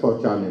यहाँ तक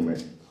पहुँचाने में.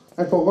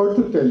 I forgot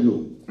to tell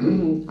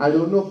you, I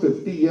don't know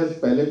 50 years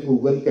पहले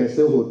Google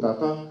कैसे होता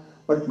था,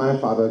 but my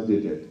father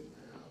did it.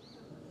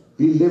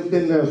 We lived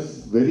in a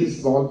very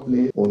small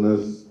place.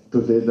 Owners,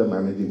 today the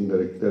managing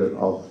director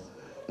of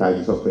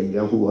Times of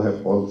India, who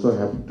have also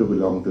happened to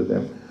belong to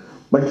them.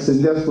 But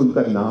Sciandia School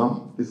का नाम,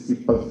 इसकी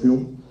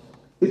perfume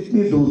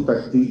इतनी दूर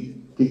तक थी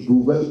कि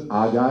Google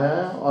आ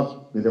जाया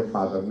और मेरे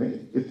फादर ने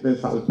इतने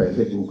साल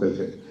पहले गूगल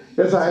किया.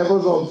 Yes, I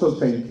was also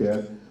sent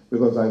here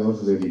because I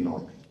was very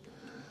naughty.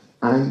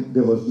 And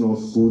there was no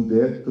school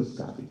there to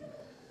study.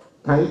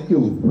 Thank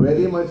you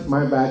very much,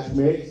 my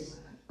batchmates,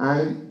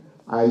 and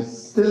I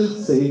still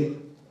say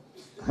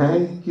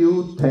thank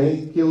you,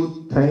 thank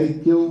you,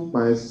 thank you,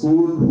 my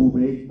school who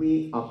made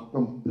me a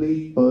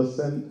complete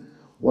person.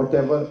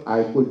 Whatever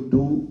I could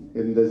do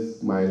in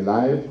this my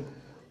life,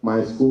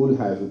 my school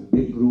has a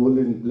big role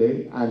in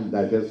play, and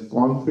that is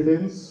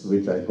confidence,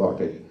 which I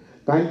got it.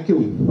 Thank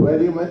you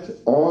very much,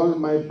 all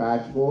my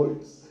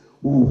batchmates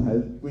who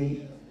helped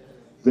me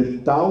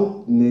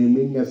without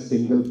naming a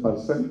single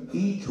person,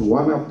 each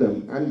one of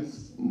them. And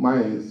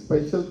my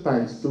special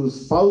thanks to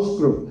spouse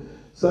group.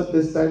 So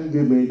this time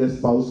we made a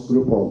spouse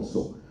group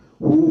also,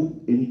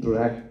 who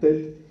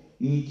interacted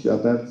each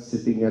other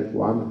sitting at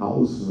one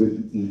house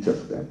with each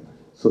of them.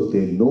 So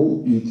they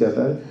know each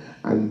other,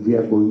 and we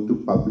are going to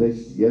publish,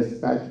 yes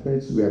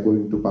batchmates, we are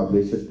going to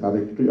publish a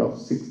directory of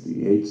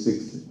 68,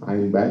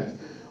 69 batch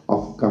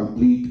of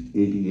complete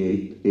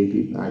 88,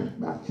 89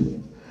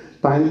 batchmates.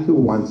 Thank you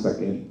once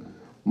again.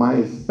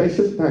 My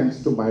special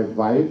thanks to my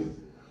wife,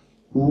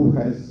 who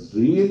has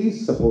really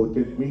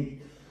supported me,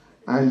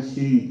 and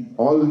she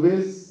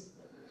always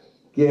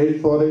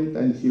cared for it,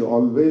 and she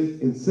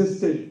always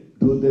insisted,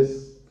 do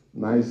this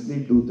nicely,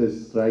 do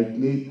this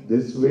rightly,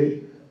 this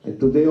way. And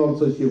today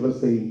also she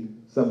was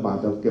saying, "Sab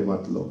madhav ke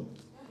mat lo."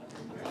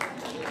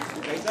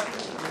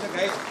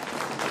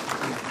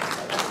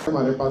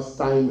 हमारे पास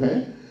time है,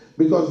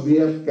 because we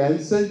have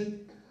cancelled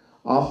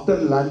after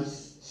lunch.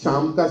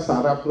 शाम का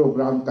सारा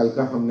programme कल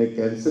का हमने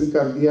cancel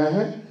कर दिया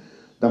है.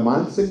 The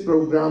Mansingh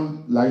programme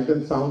light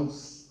and sound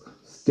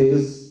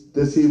stage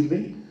this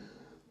evening.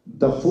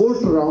 The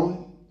fourth round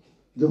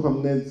जो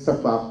हमने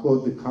सब आपको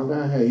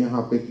दिखाना है,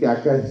 यहाँ पे क्या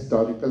क्या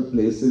हिस्टोरिकल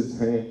प्लेसेस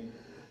हैं,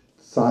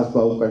 सास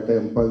बहू का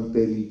टेम्पल,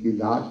 तेली की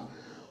लाट,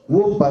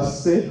 वो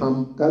बस से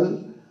हम कल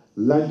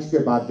लंच के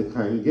बाद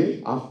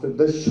दिखाएंगे after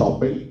the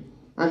shopping,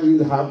 and we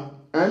will have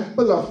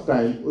ample of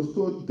time.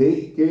 उसको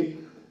देख के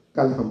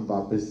कल हम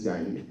वापस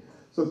जाएंगे.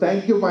 So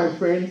thank you, my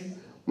friends.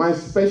 My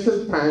special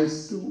thanks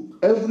to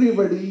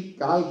everybody,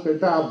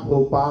 Calcutta,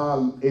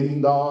 Bhopal,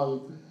 Indore,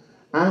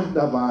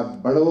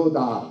 Ahmedabad,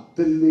 Baroda,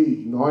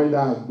 Delhi,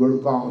 Noida,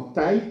 Gurgaon.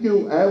 Thank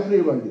you,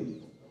 everybody.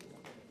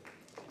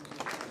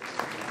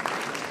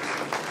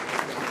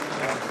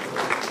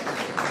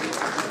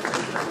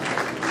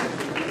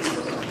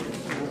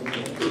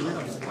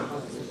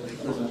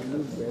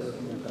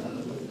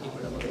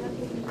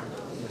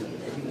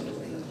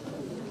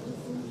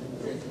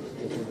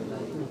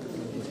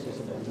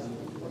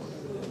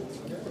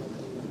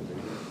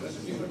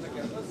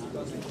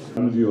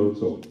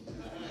 Also.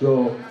 So,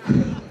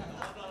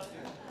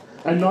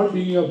 and not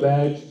being a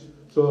batch,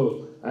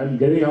 so I'm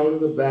getting out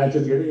of the batch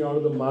and getting out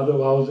of the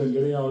Madhav house and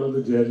getting out of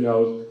the Jayji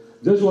house.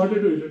 Just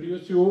wanted to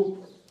introduce you,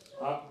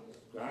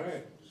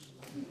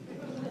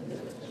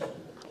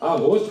 our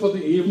host for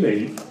the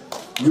evening.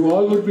 You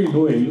all would be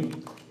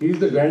knowing, he's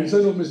the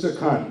grandson of Mr.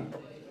 Khan.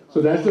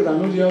 So that's the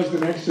Ranuji house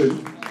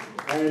connection.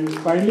 And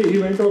finally he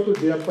went off to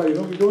Jayappa. You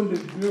know, we don't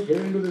get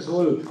into this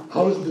whole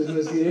house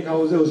business. Ki ek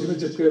house hai, usi mein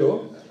chipke raho.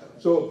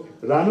 So,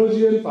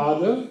 Ranuji and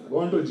father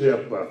gone to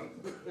Jayappa.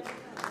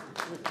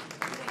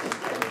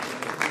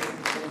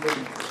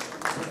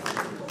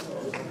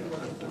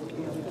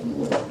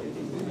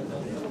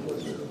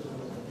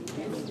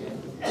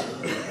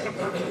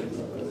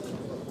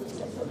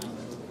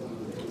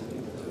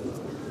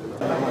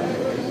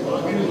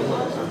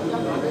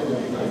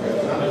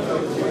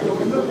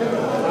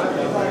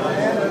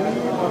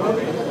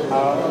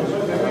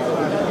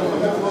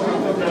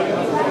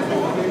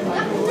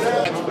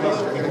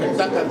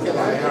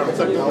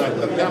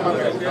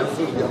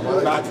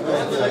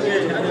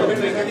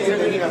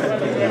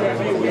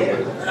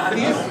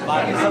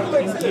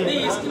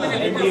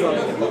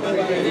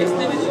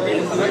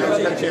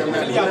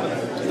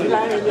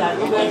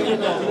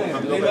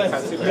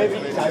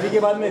 शादी के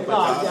बाद में इतना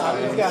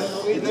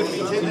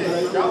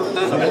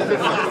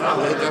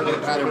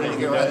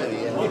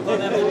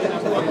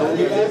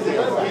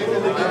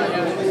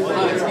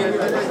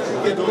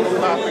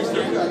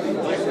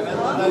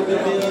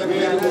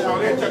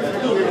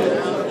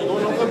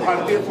दोनों को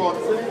भारतीय फौज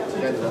से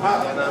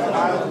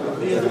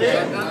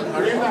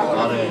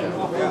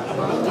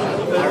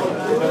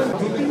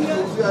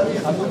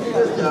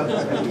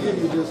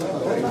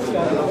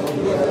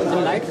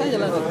लाइट का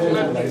जला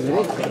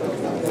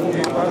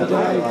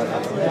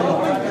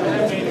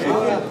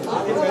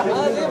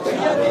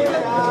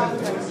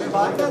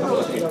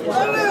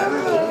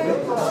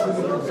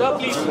Sir,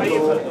 please,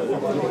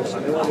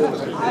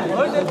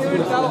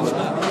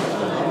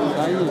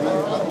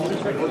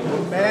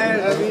 मैं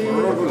रवि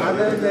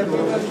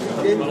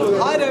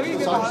हाँ रवि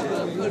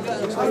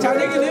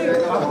जाने के लिए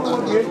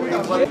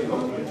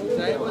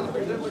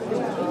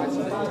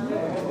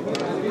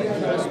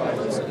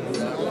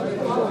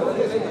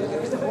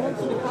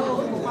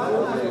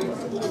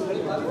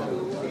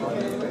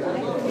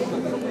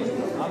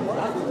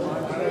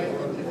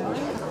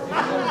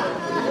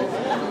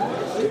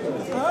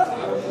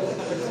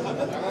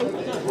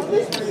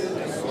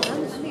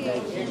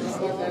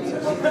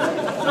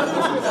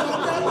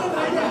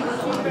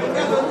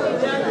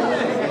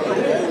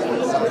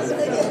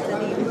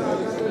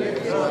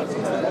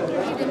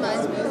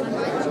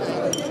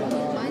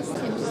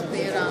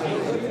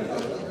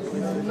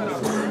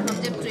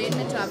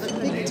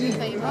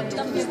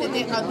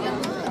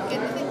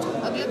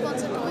अगले कौन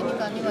सा टॉय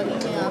निकालने वाली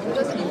हैं आप?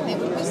 बिकॉज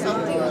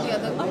समथिंग और द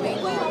अदर नहीं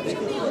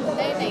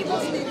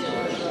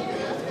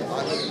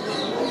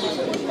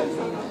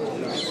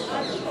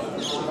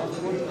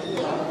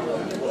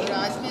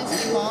राज में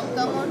उसकी मॉम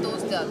कम और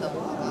दोस्त ज़्यादा हो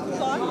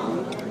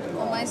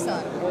माई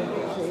सन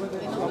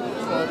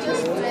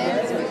just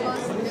friends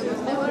because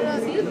there was never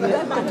a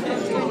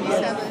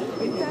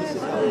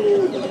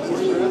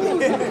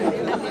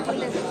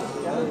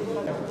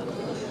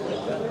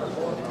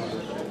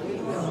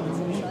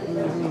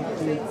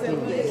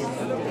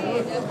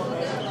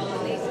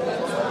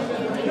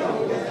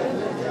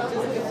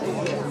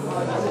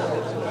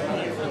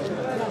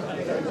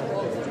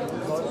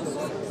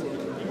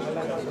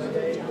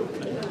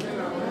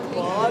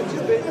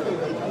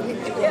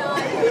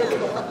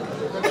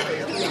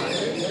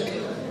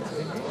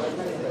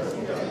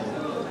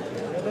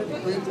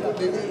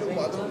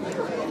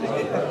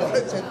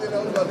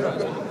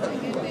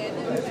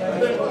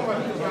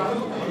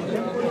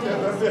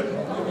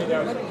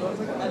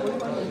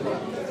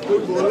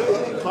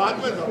बाद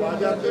में समझ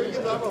जाते हैं कि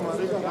साहब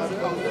हमारे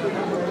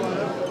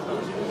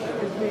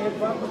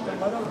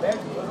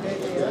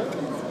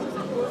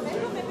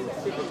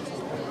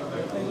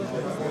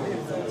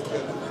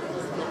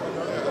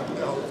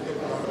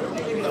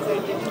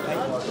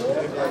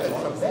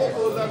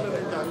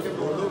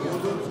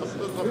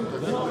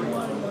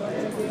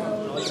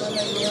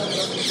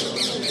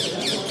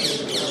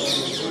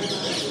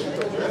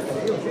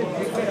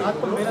रात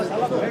को मेरा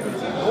साला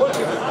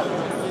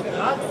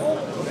रात को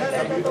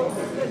रहता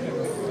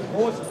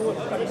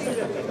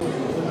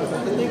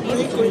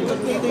कोई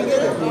नहीं देंगे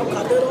आप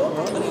खाते रहो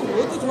अरे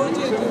वो तो छोड़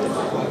चाहिए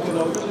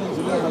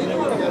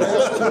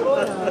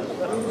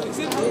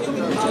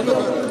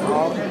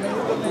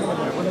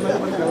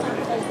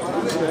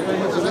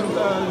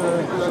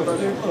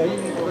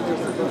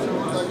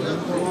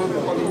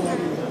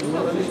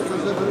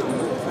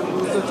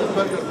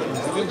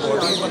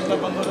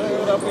बंद हो रहा है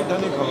और आप मीठा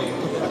नहीं खाओगे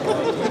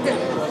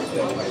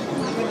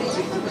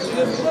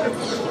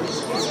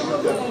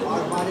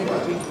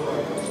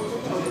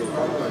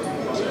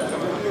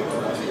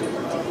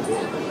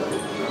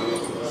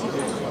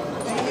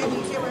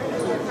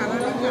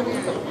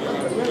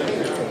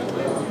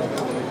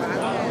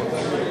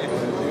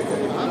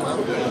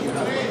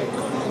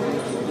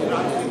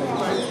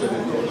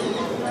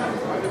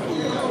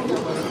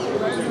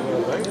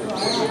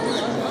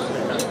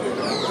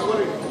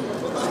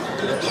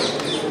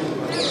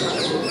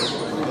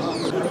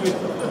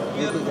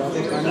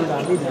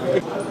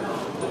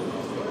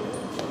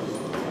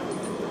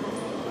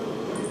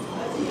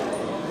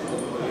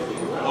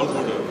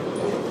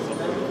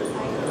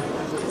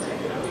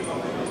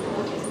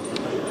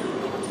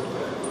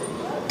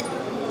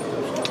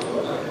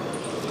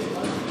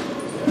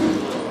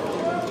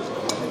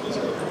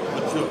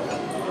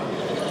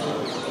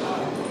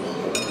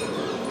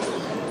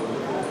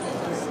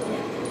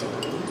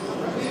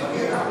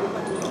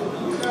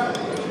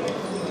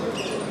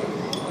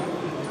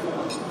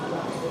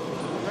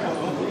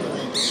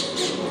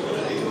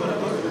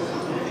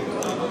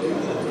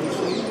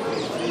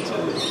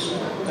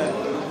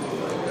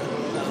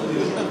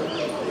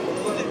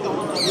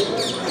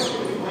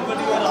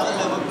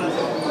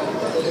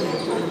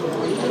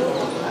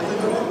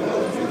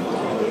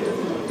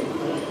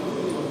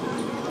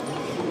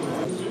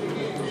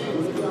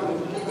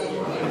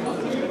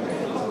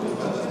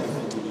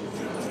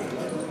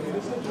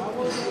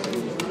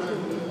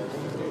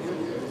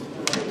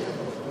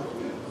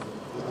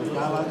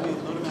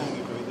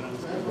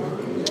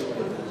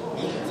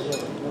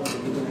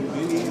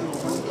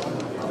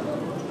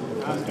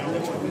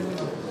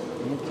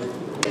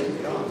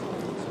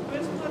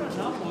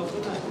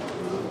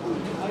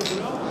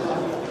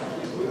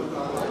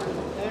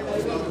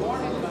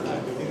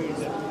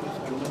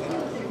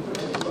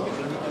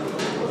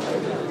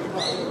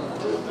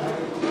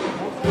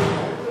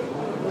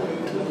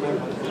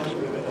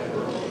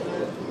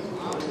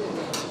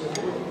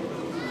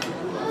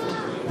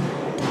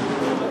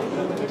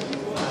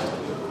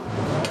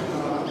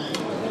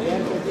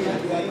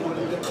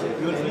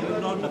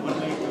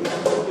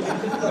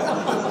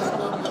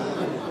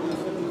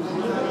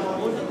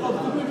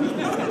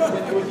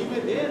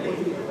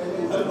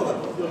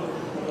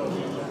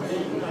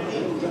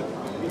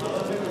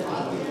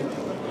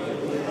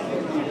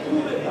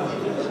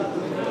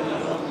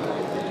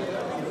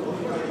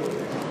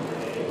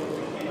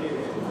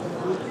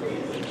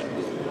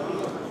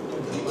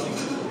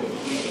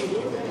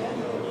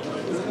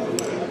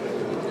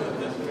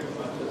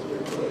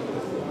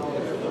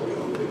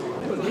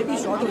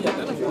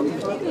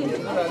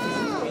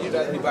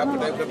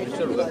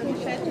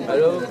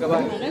hello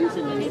kebab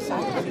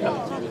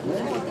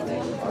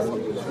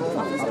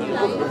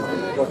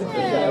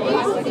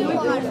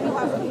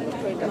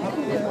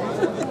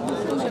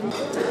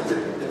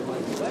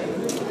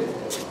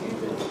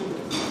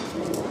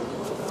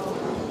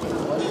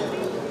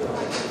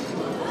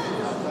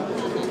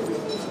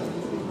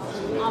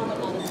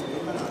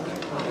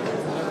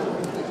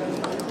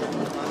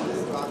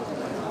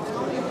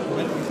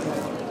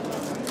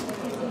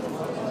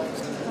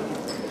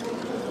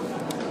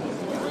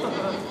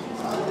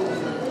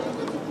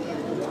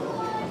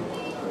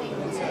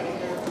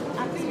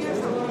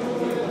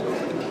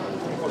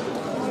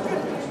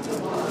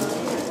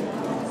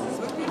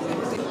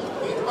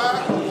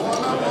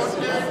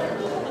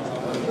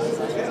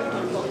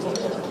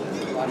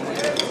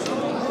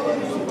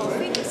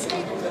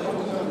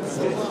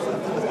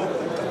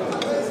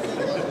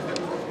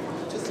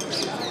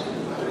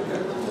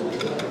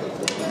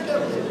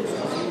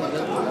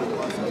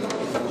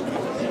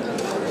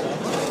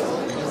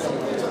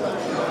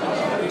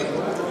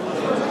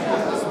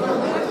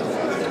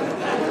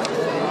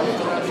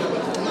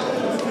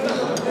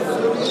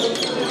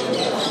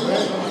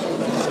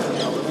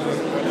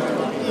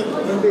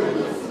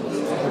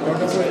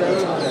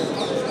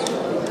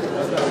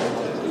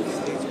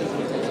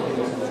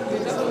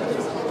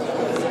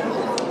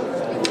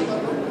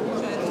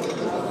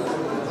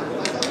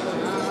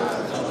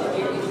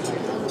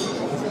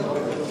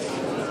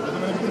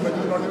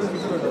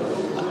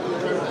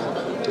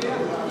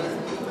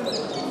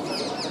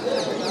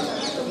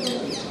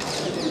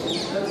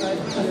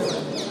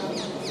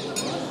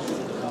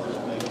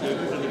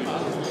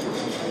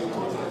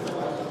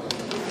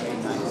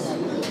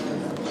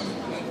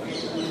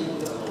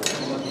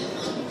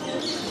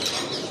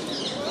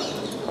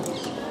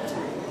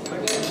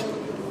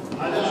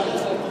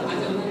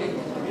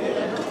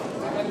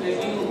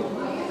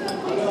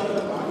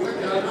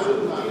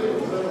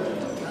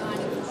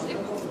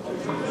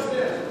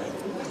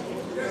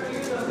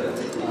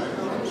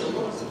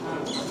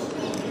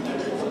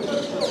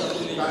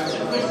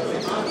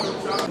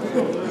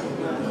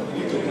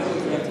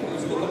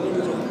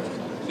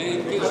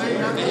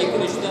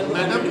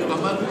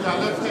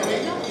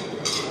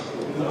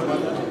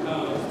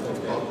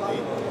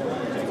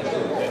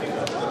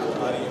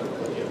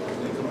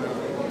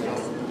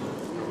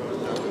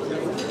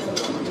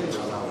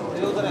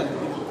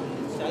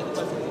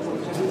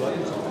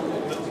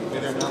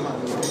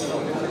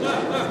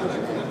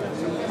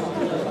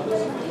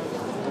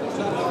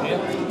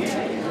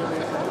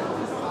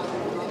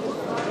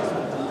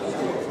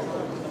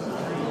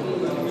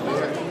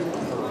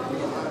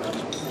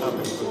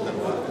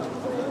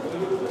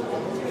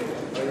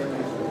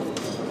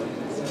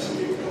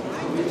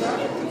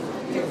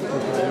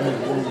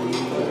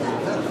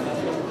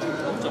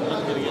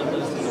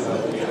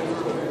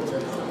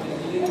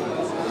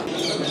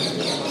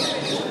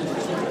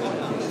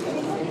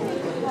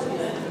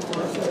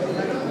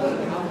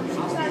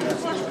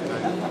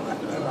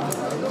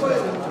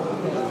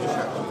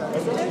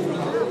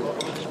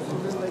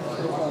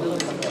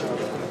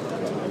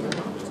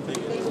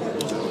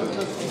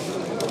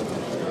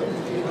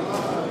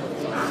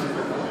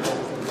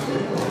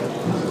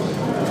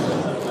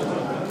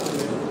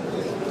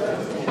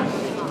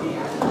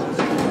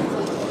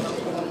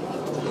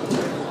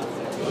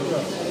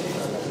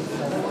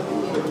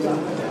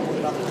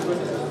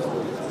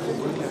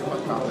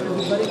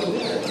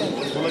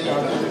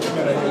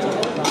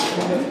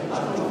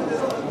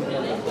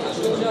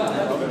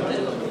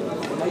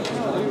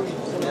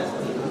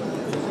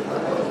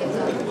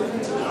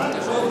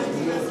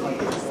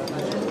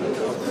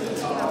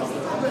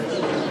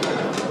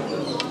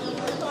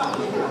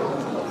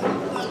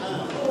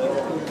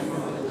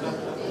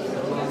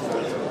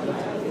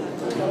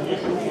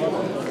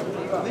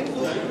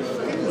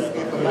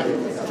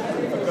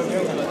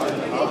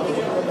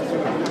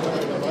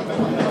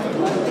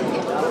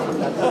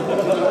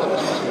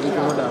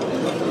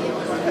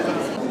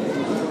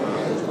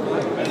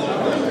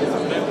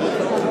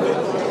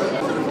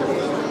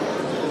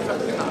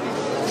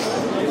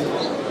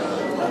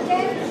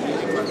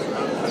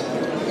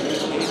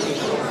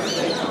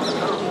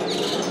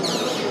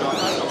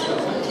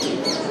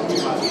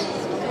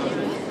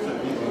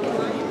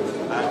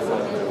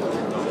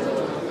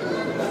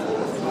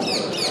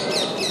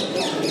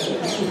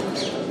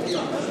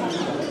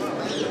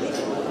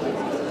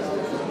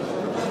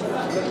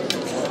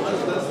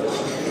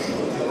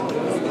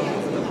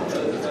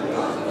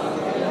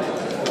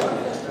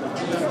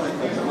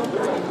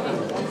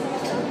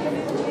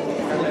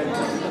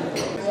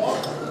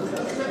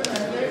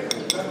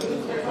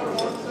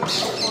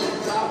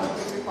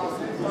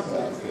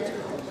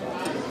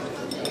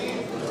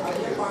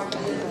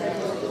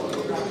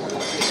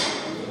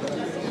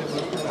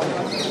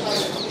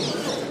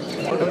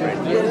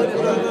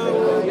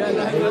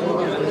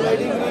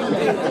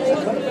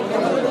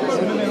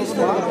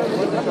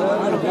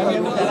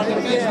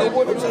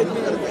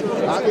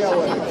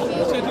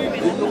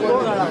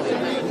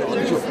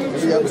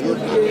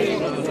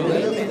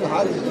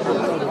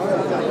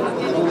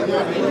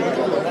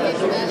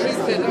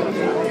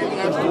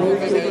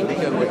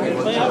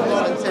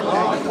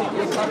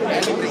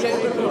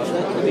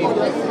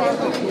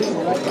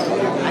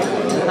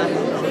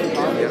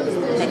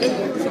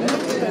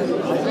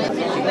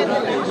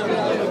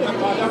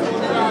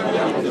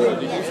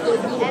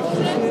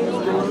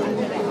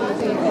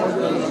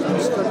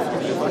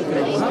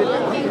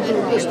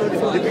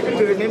Difficult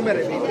to remember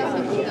it.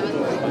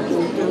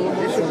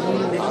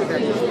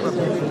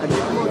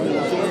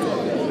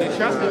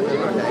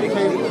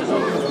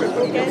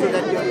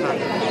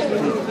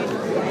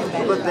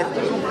 Because that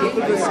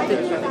people will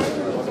stick.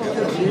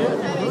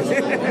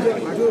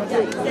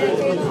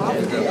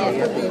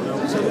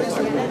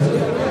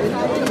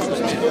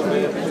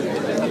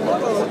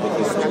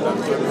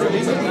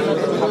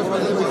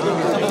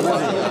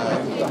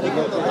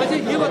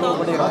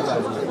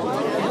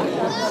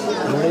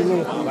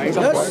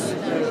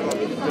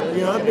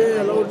 यहाँ पे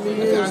अलाउड नहीं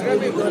है, इसलिए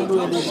we can't do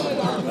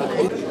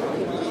anything.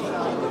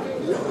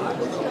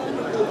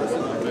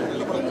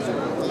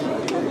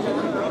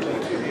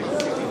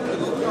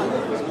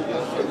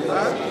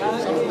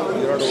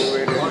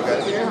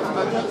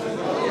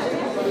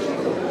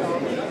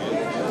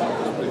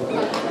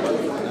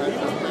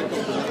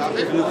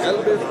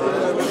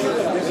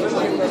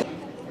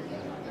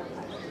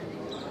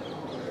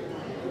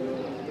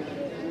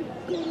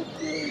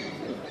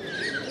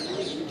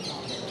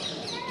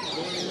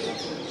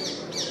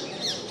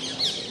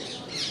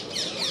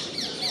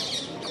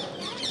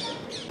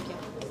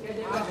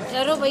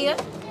 चलो भैया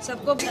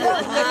सबको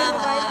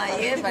हाँ,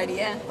 ये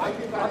बढ़िया।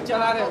 आप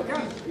चला रहे हो क्या?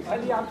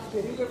 खाली आप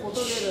स्टेरिंग पे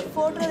फोटो ले रहे हो?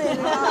 फोटो ले रहे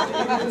हो?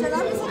 चला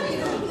भी सकते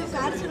हो?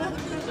 कार चला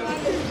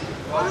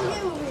आगे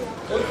हो गया।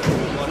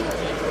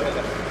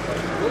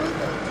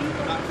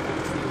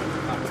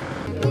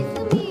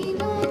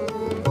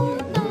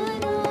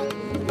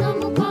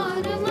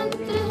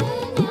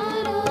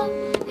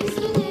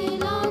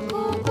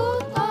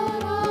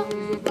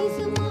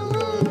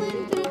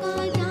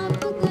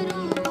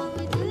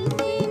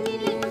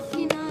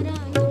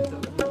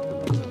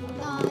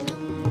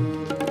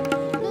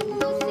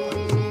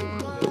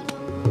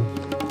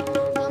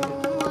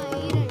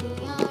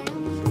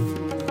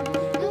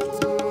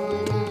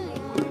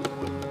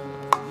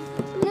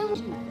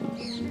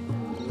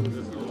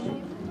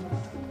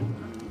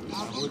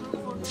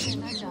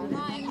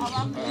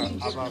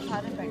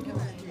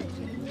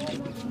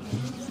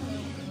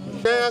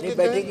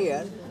 बैठेगी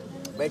यार,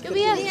 बैठ के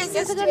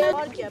कैसे करना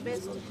और क्या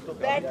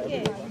बैठ के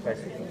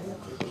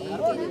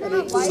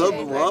सब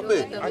वहाँ पे।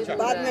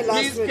 बाद में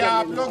प्लीज क्या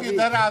आप लोग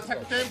इधर आ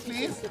सकते हैं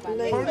प्लीज?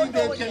 थोड़ी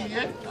देर के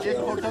लिए एक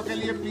फोटो के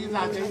लिए प्लीज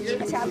आ जाइए।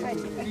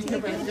 पीछे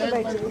बैठ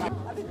जाइए।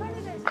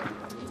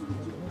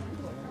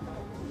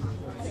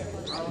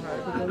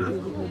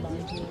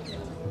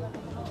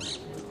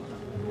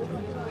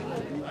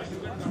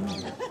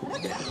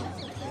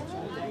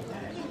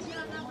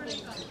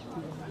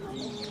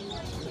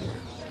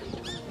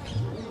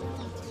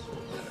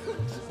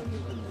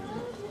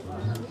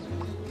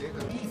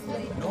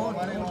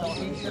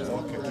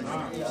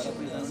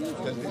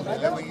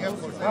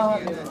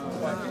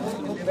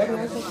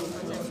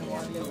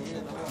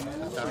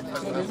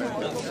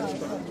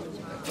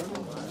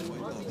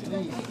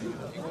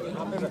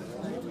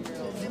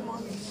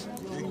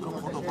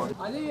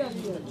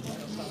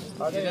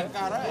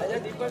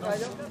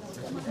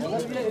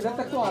 इधर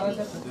तक तो आ रहा है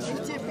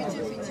पीछे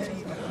पीछे पीछे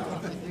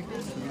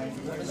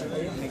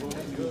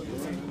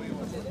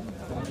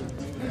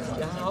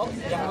यहाँ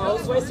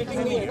हाउस वाइफ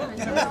सिटिंग नहीं है ना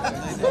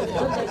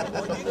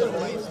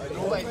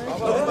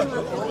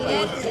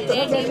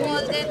ये नहीं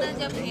बोलते ना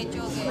जब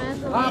खींचोगे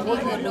हाँ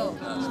बोलो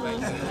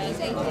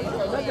ऐसे ही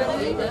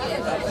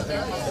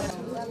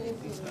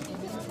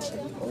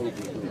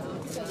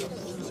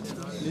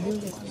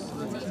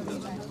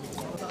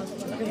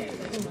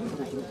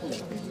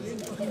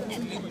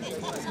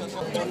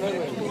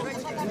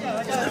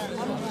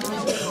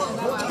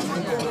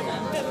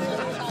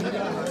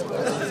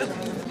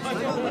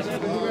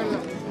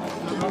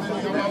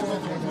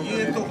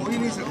ये तो हो ही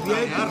नहीं सकता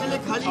यार,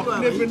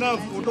 अपने बिना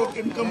फोटो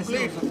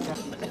इनकम्प्लीट।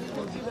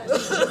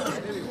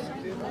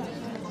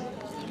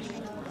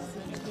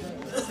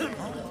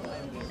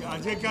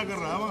 अजय क्या कर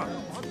रहा है वहाँ?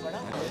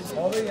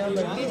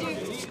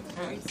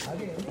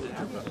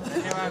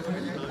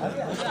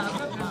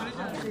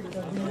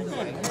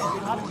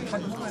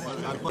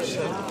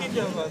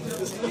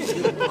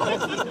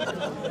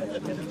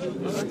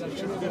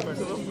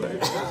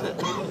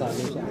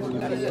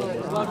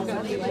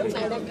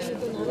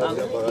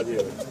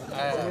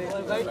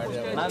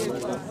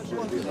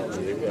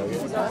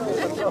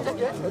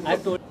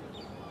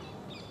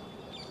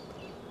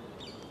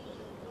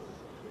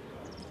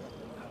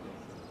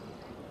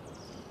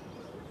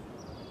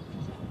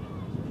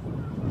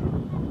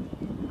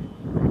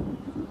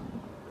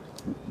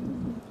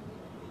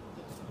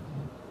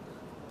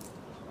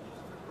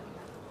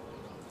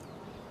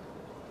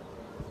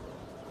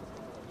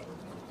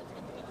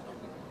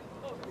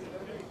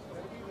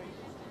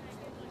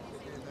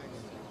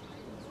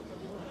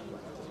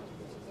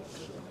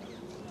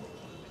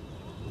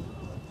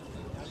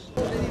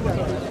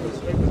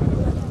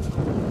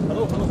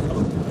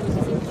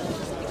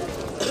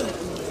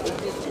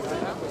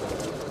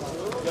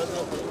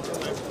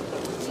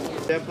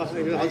 Well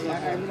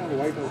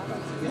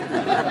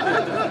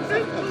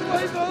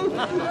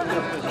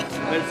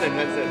said,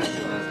 well said.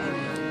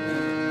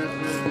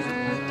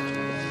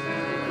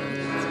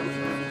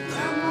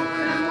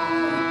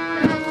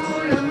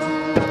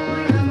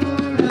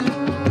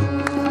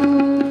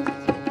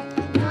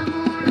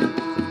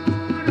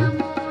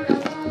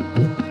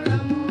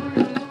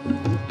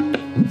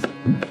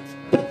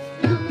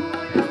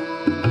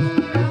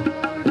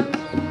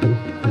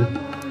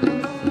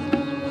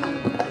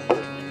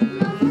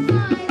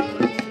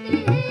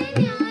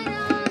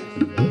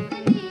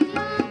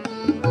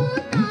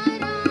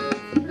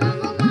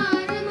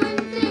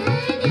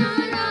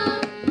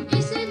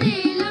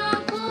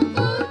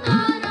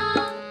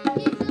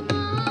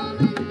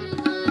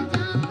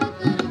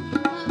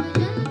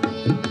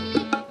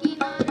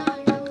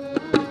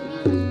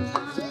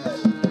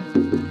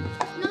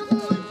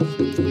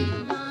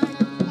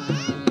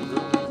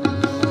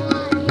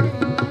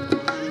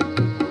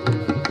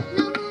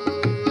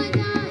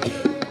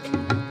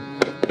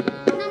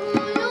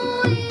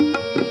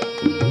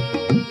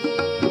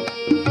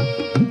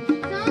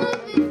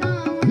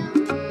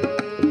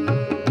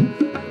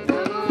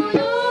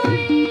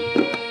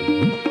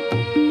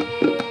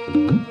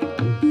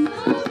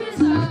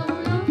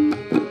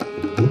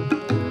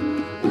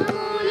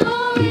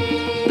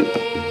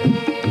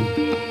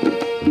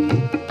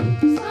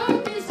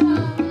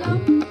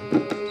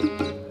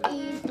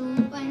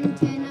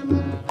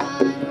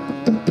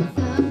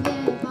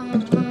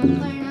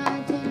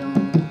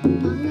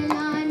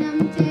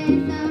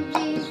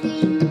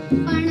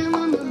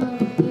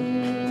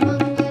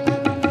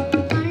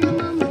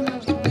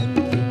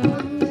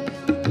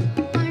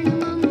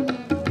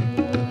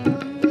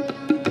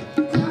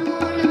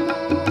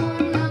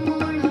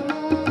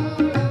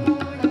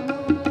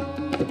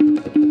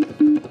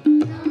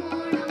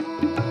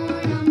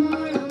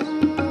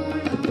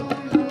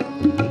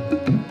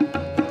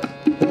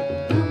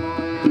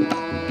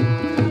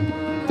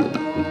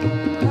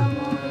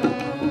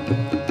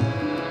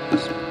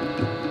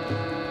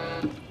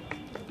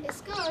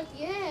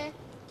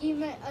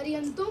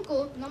 अरियंतों को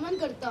नमन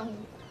करता हूँ,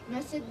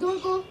 मैं सिद्धों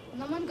को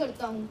नमन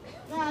करता हूँ,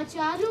 मैं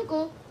आचार्यों को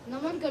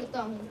नमन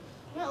करता हूँ,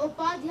 मैं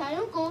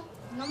उपाध्यायों को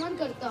नमन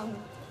करता हूँ,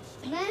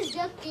 मैं इस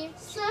जग के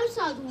सर्व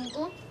साधुओं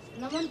को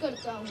नमन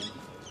करता हूँ।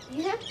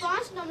 यह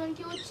 5 नमन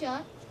के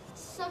उच्चार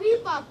सभी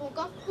पापों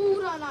का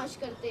पूरा नाश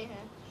करते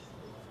हैं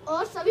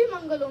और सभी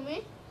मंगलों में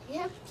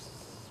यह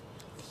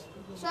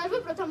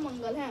सर्वप्रथम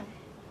मंगल है।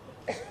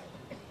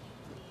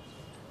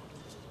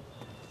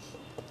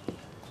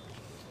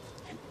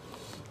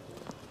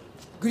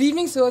 Good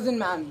evening, sirs and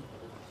ma'am.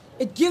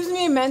 It gives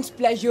me immense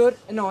pleasure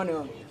and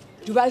honor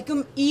to welcome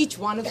each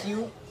one of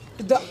you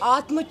to the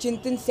Atma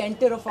Chintan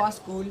Center of our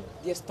school,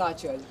 the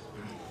Astachal.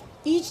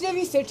 Each day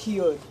we sit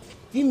here,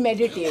 we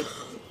meditate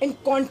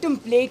and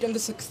contemplate on the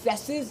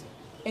successes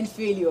and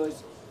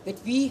failures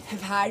that we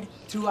have had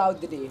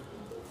throughout the day.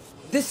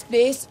 This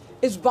place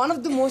is one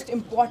of the most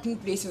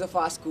important places of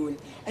our school,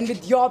 and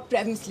with your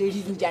presence,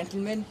 ladies and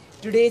gentlemen,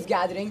 today's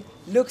gathering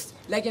looks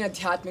like an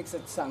Adhyatmic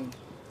satsang.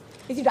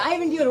 As you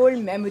dive into your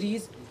old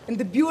memories and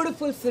the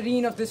beautiful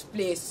serene of this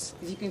place,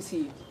 as you can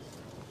see,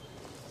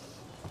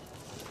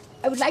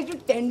 I would like to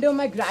tender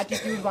my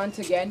gratitude once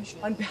again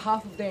on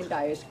behalf of the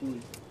entire school.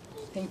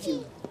 Thank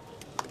you.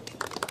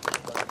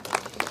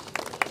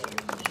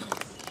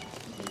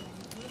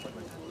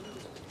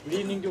 Good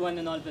evening to one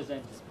and all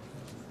present.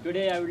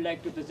 Today I would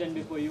like to present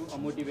before you a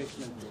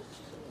motivational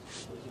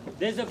quote.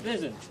 There is a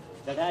prison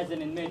that has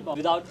an inmate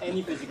without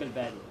any physical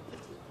barrier,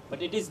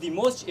 but it is the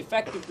most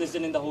effective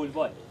prison in the whole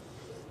world.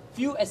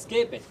 Few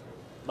escape it,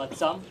 but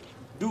some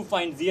do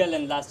find real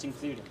and lasting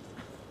freedom.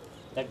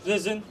 That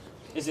prison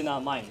is in our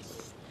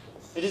minds.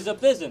 It is a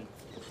prison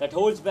that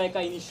holds back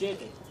our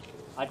initiative,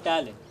 our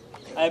talent,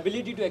 our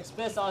ability to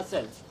express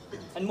ourselves,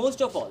 and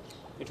most of all,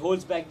 it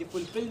holds back the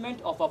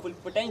fulfillment of our full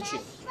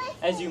potential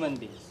as human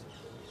beings.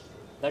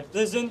 That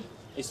prison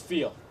is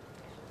fear.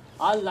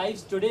 Our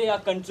lives today are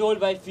controlled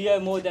by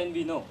fear more than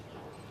we know.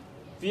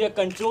 Fear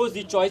controls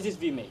the choices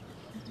we make,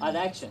 our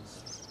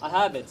actions, our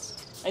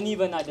habits, and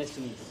even our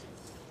destinies.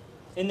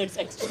 In its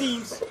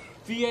extremes,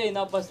 fear in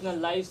our personal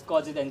lives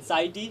causes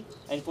anxiety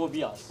and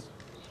phobias.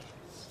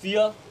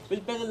 Fear will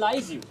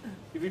paralyze you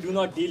if you do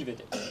not deal with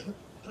it.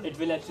 It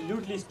will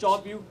absolutely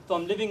stop you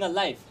from living a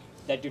life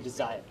that you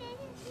desire.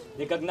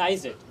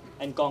 Recognize it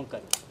and conquer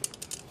it.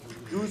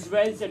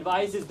 Roosevelt's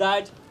advice is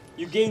that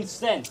you gain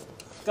strength,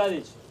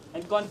 courage,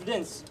 and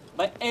confidence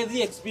by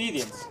every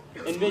experience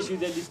in which you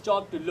really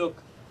stop to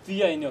look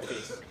fear in your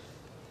face.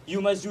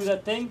 You must do the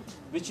thing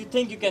which you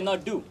think you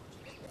cannot do.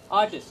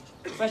 Artist,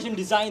 fashion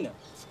designer,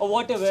 or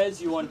whatever else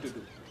you want to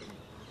do.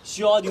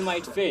 Sure, you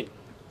might fail,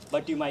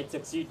 but you might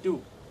succeed too.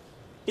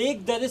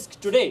 Take the risk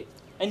today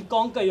and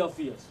conquer your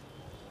fears.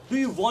 Do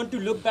you want to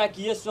look back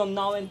years from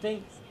now and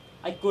think,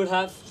 I could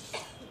have,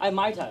 I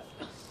might have,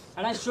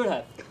 and I should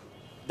have?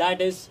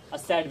 That is a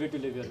sad way to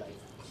live your life.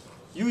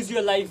 Use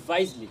your life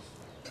wisely.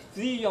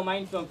 Free your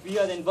mind from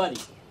fear and worry,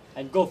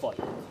 and go for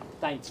it.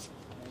 Thank you.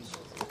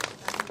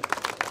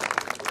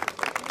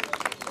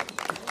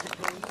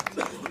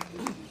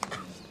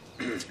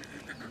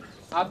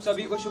 आप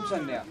सभी को शुभ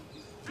संध्या।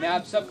 मैं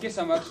आप सबके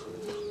समक्ष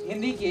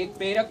हिंदी की एक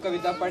प्रेरक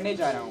कविता पढ़ने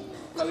जा रहा हूँ।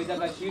 कविता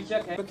का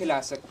शीर्षक है खिला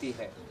सकती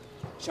है।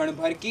 क्षण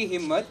भर की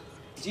हिम्मत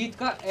जीत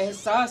का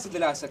एहसास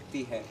दिला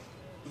सकती है।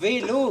 वे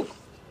लोग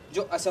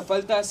जो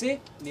असफलता से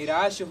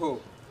निराश हो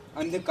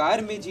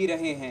अंधकार में जी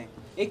रहे हैं,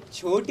 एक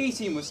छोटी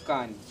सी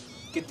मुस्कान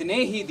कितने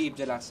ही दीप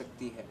जला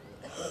सकती है।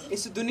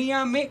 इस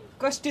दुनिया में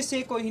कष्ट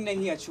से कोई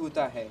नहीं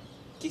अछूता है,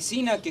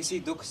 किसी न किसी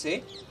दुख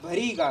से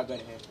भरी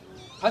गागर है।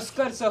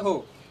 हंसकर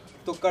सहो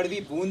तो कड़वी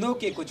बूंदों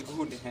के कुछ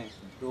घूंट हैं,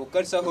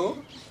 रोकर सहो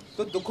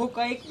तो दुखों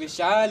का एक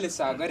विशाल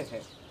सागर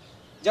है।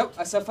 जब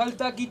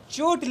असफलता की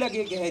चोट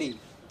लगे गहरी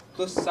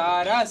तो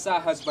सारा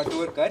साहस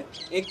बटोर कर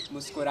एक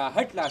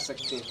मुस्कुराहट ला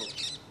सकते हो।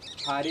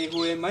 हारे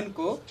हुए मन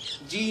को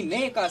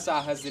जीने का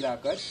साहस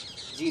दिलाकर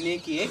जीने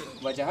की एक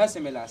वजह से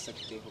मिला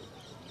सकते हो।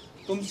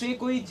 तुमसे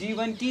कोई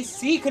जीवन की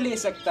सीख ले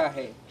सकता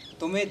है,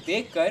 तुम्हें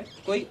देखकर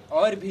कोई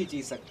और भी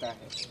जी सकता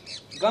है।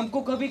 गम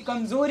को कभी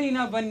कमजोरी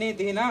ना बनने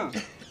देना,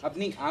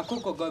 अपनी आंखों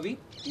को कभी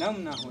नम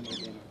ना होने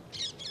देना।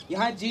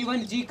 यहाँ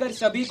जीवन जीकर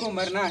सभी को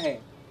मरना है,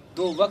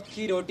 2 वक्त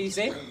की रोटी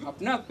से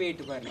अपना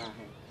पेट भरना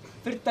है।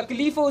 फिर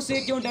तकलीफों से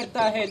क्यों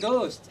डरता है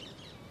दोस्त,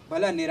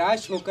 भला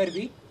निराश होकर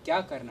भी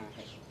क्या करना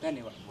है।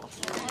 धन्यवाद।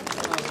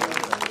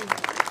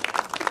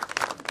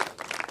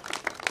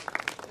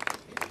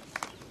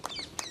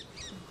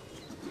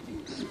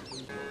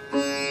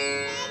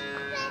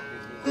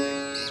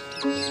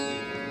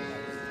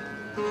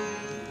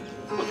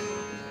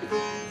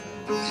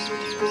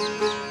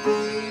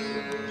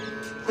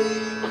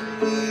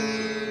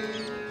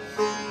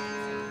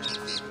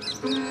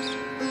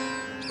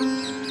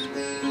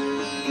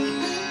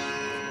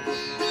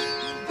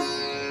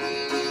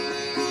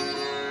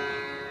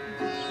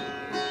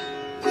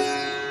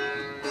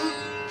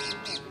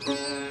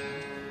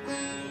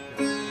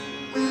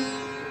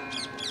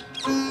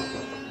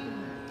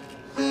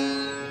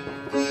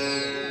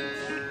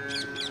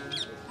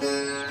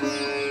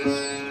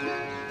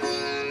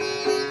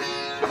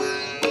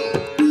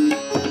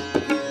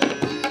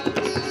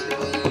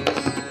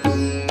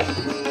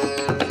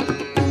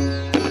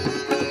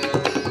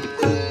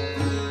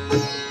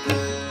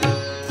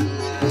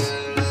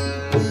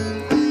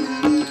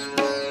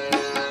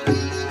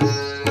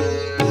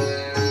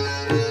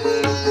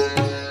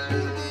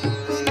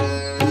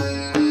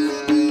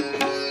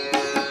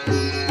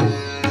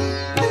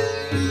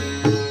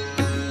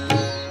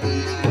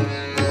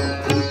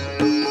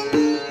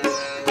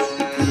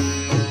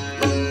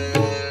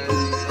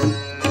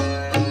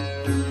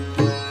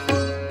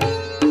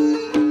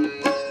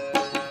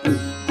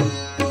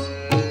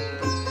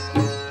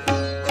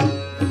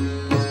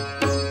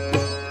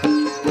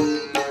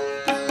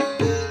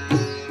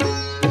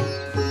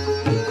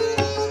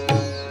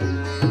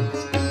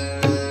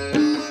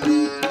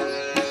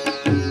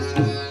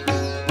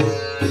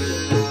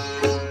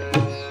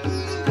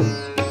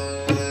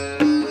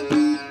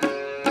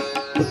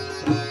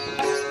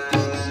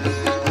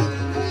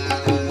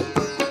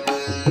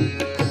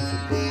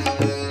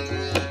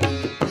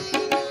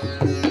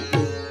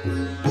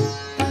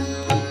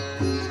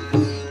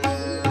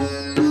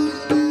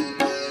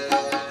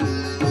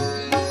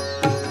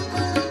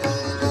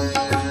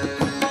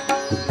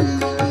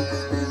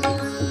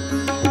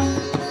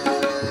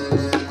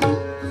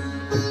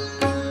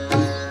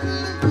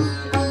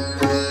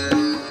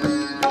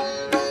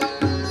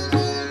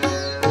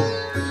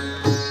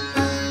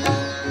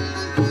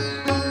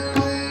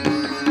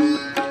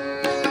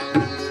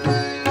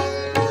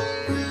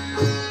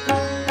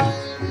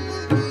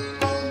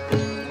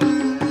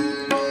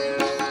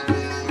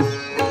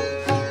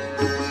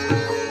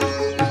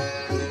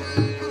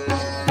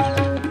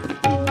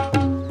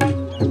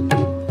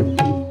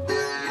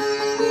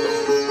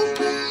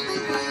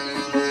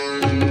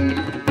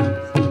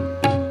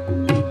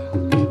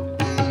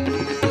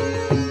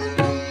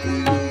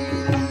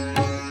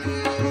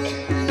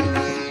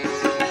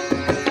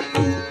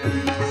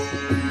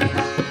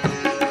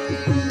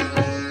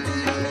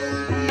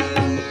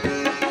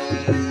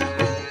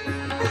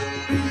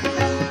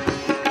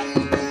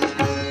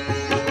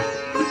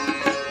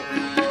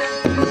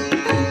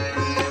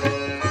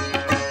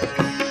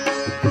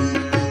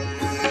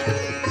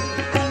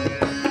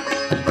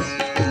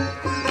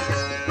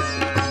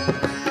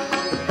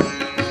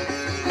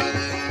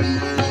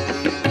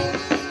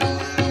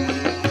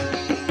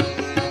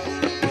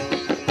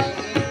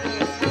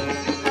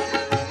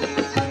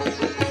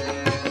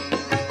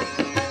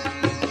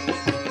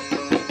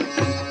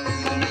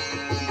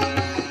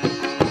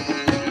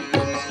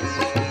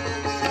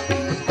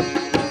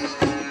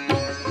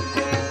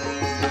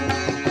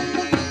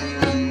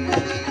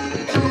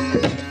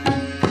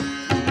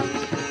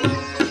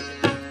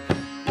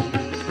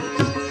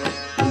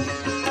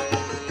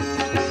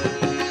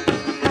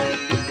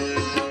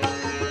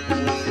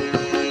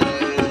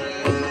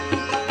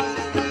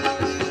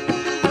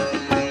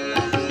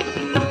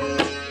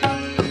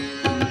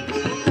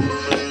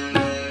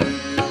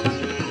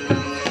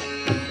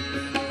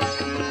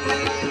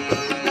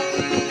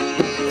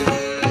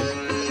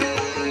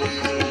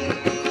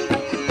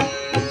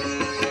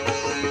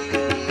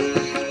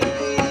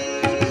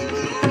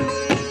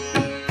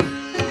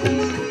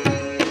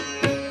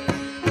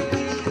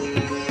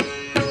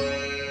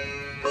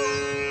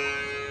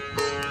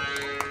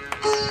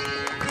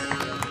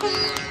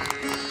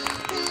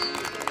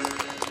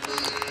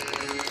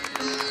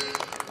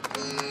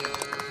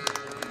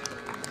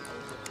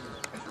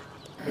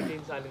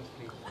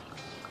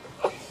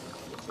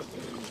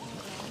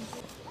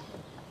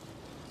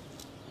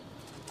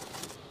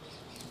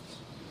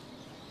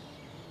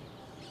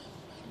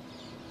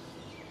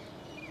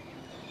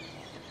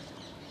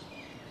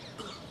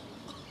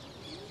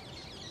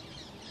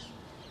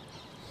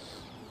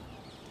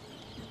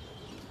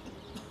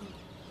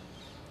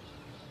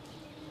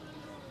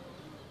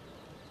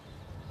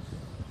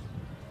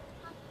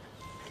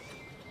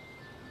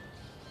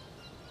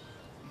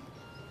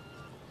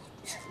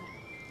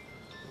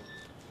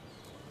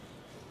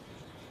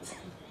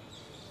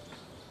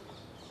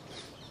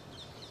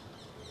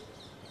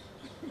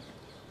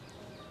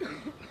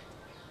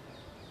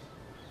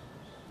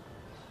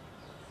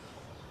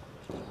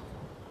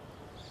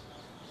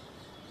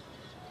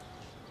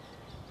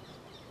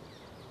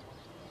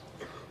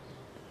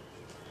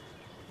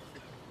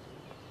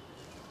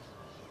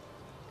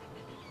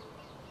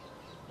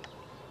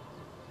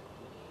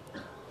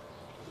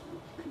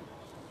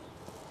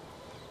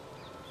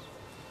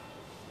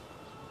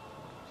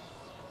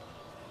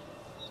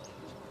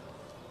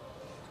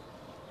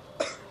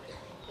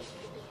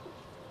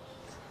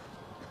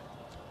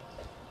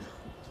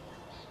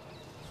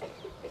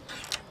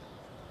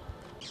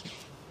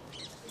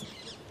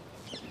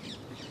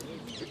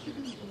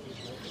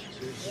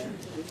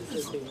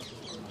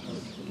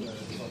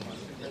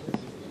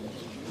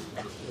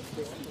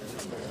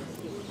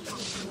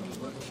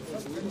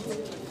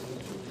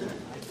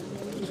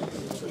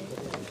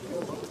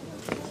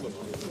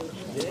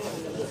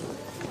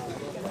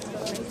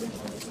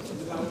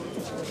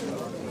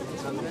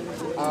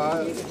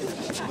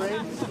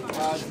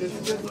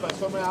 जिस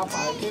बसों में आप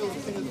आए थे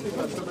उसी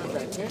बसों में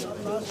बैठे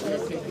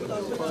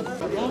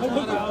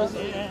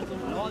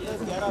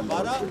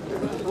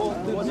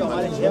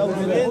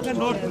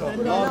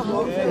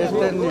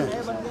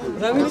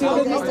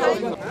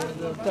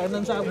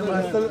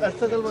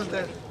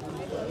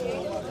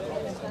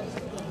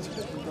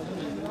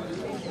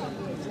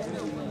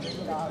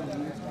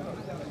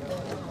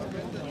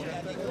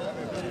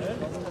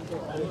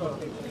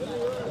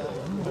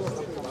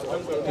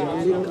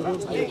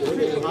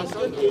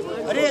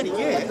अरे यार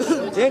ये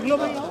देख लो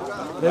भाई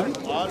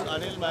All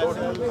Anil myself,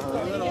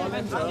 we were all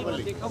in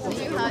Sharabali.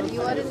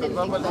 You are in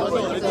Delhi. I think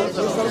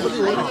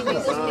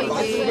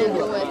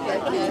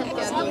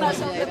we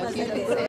should take a go at that.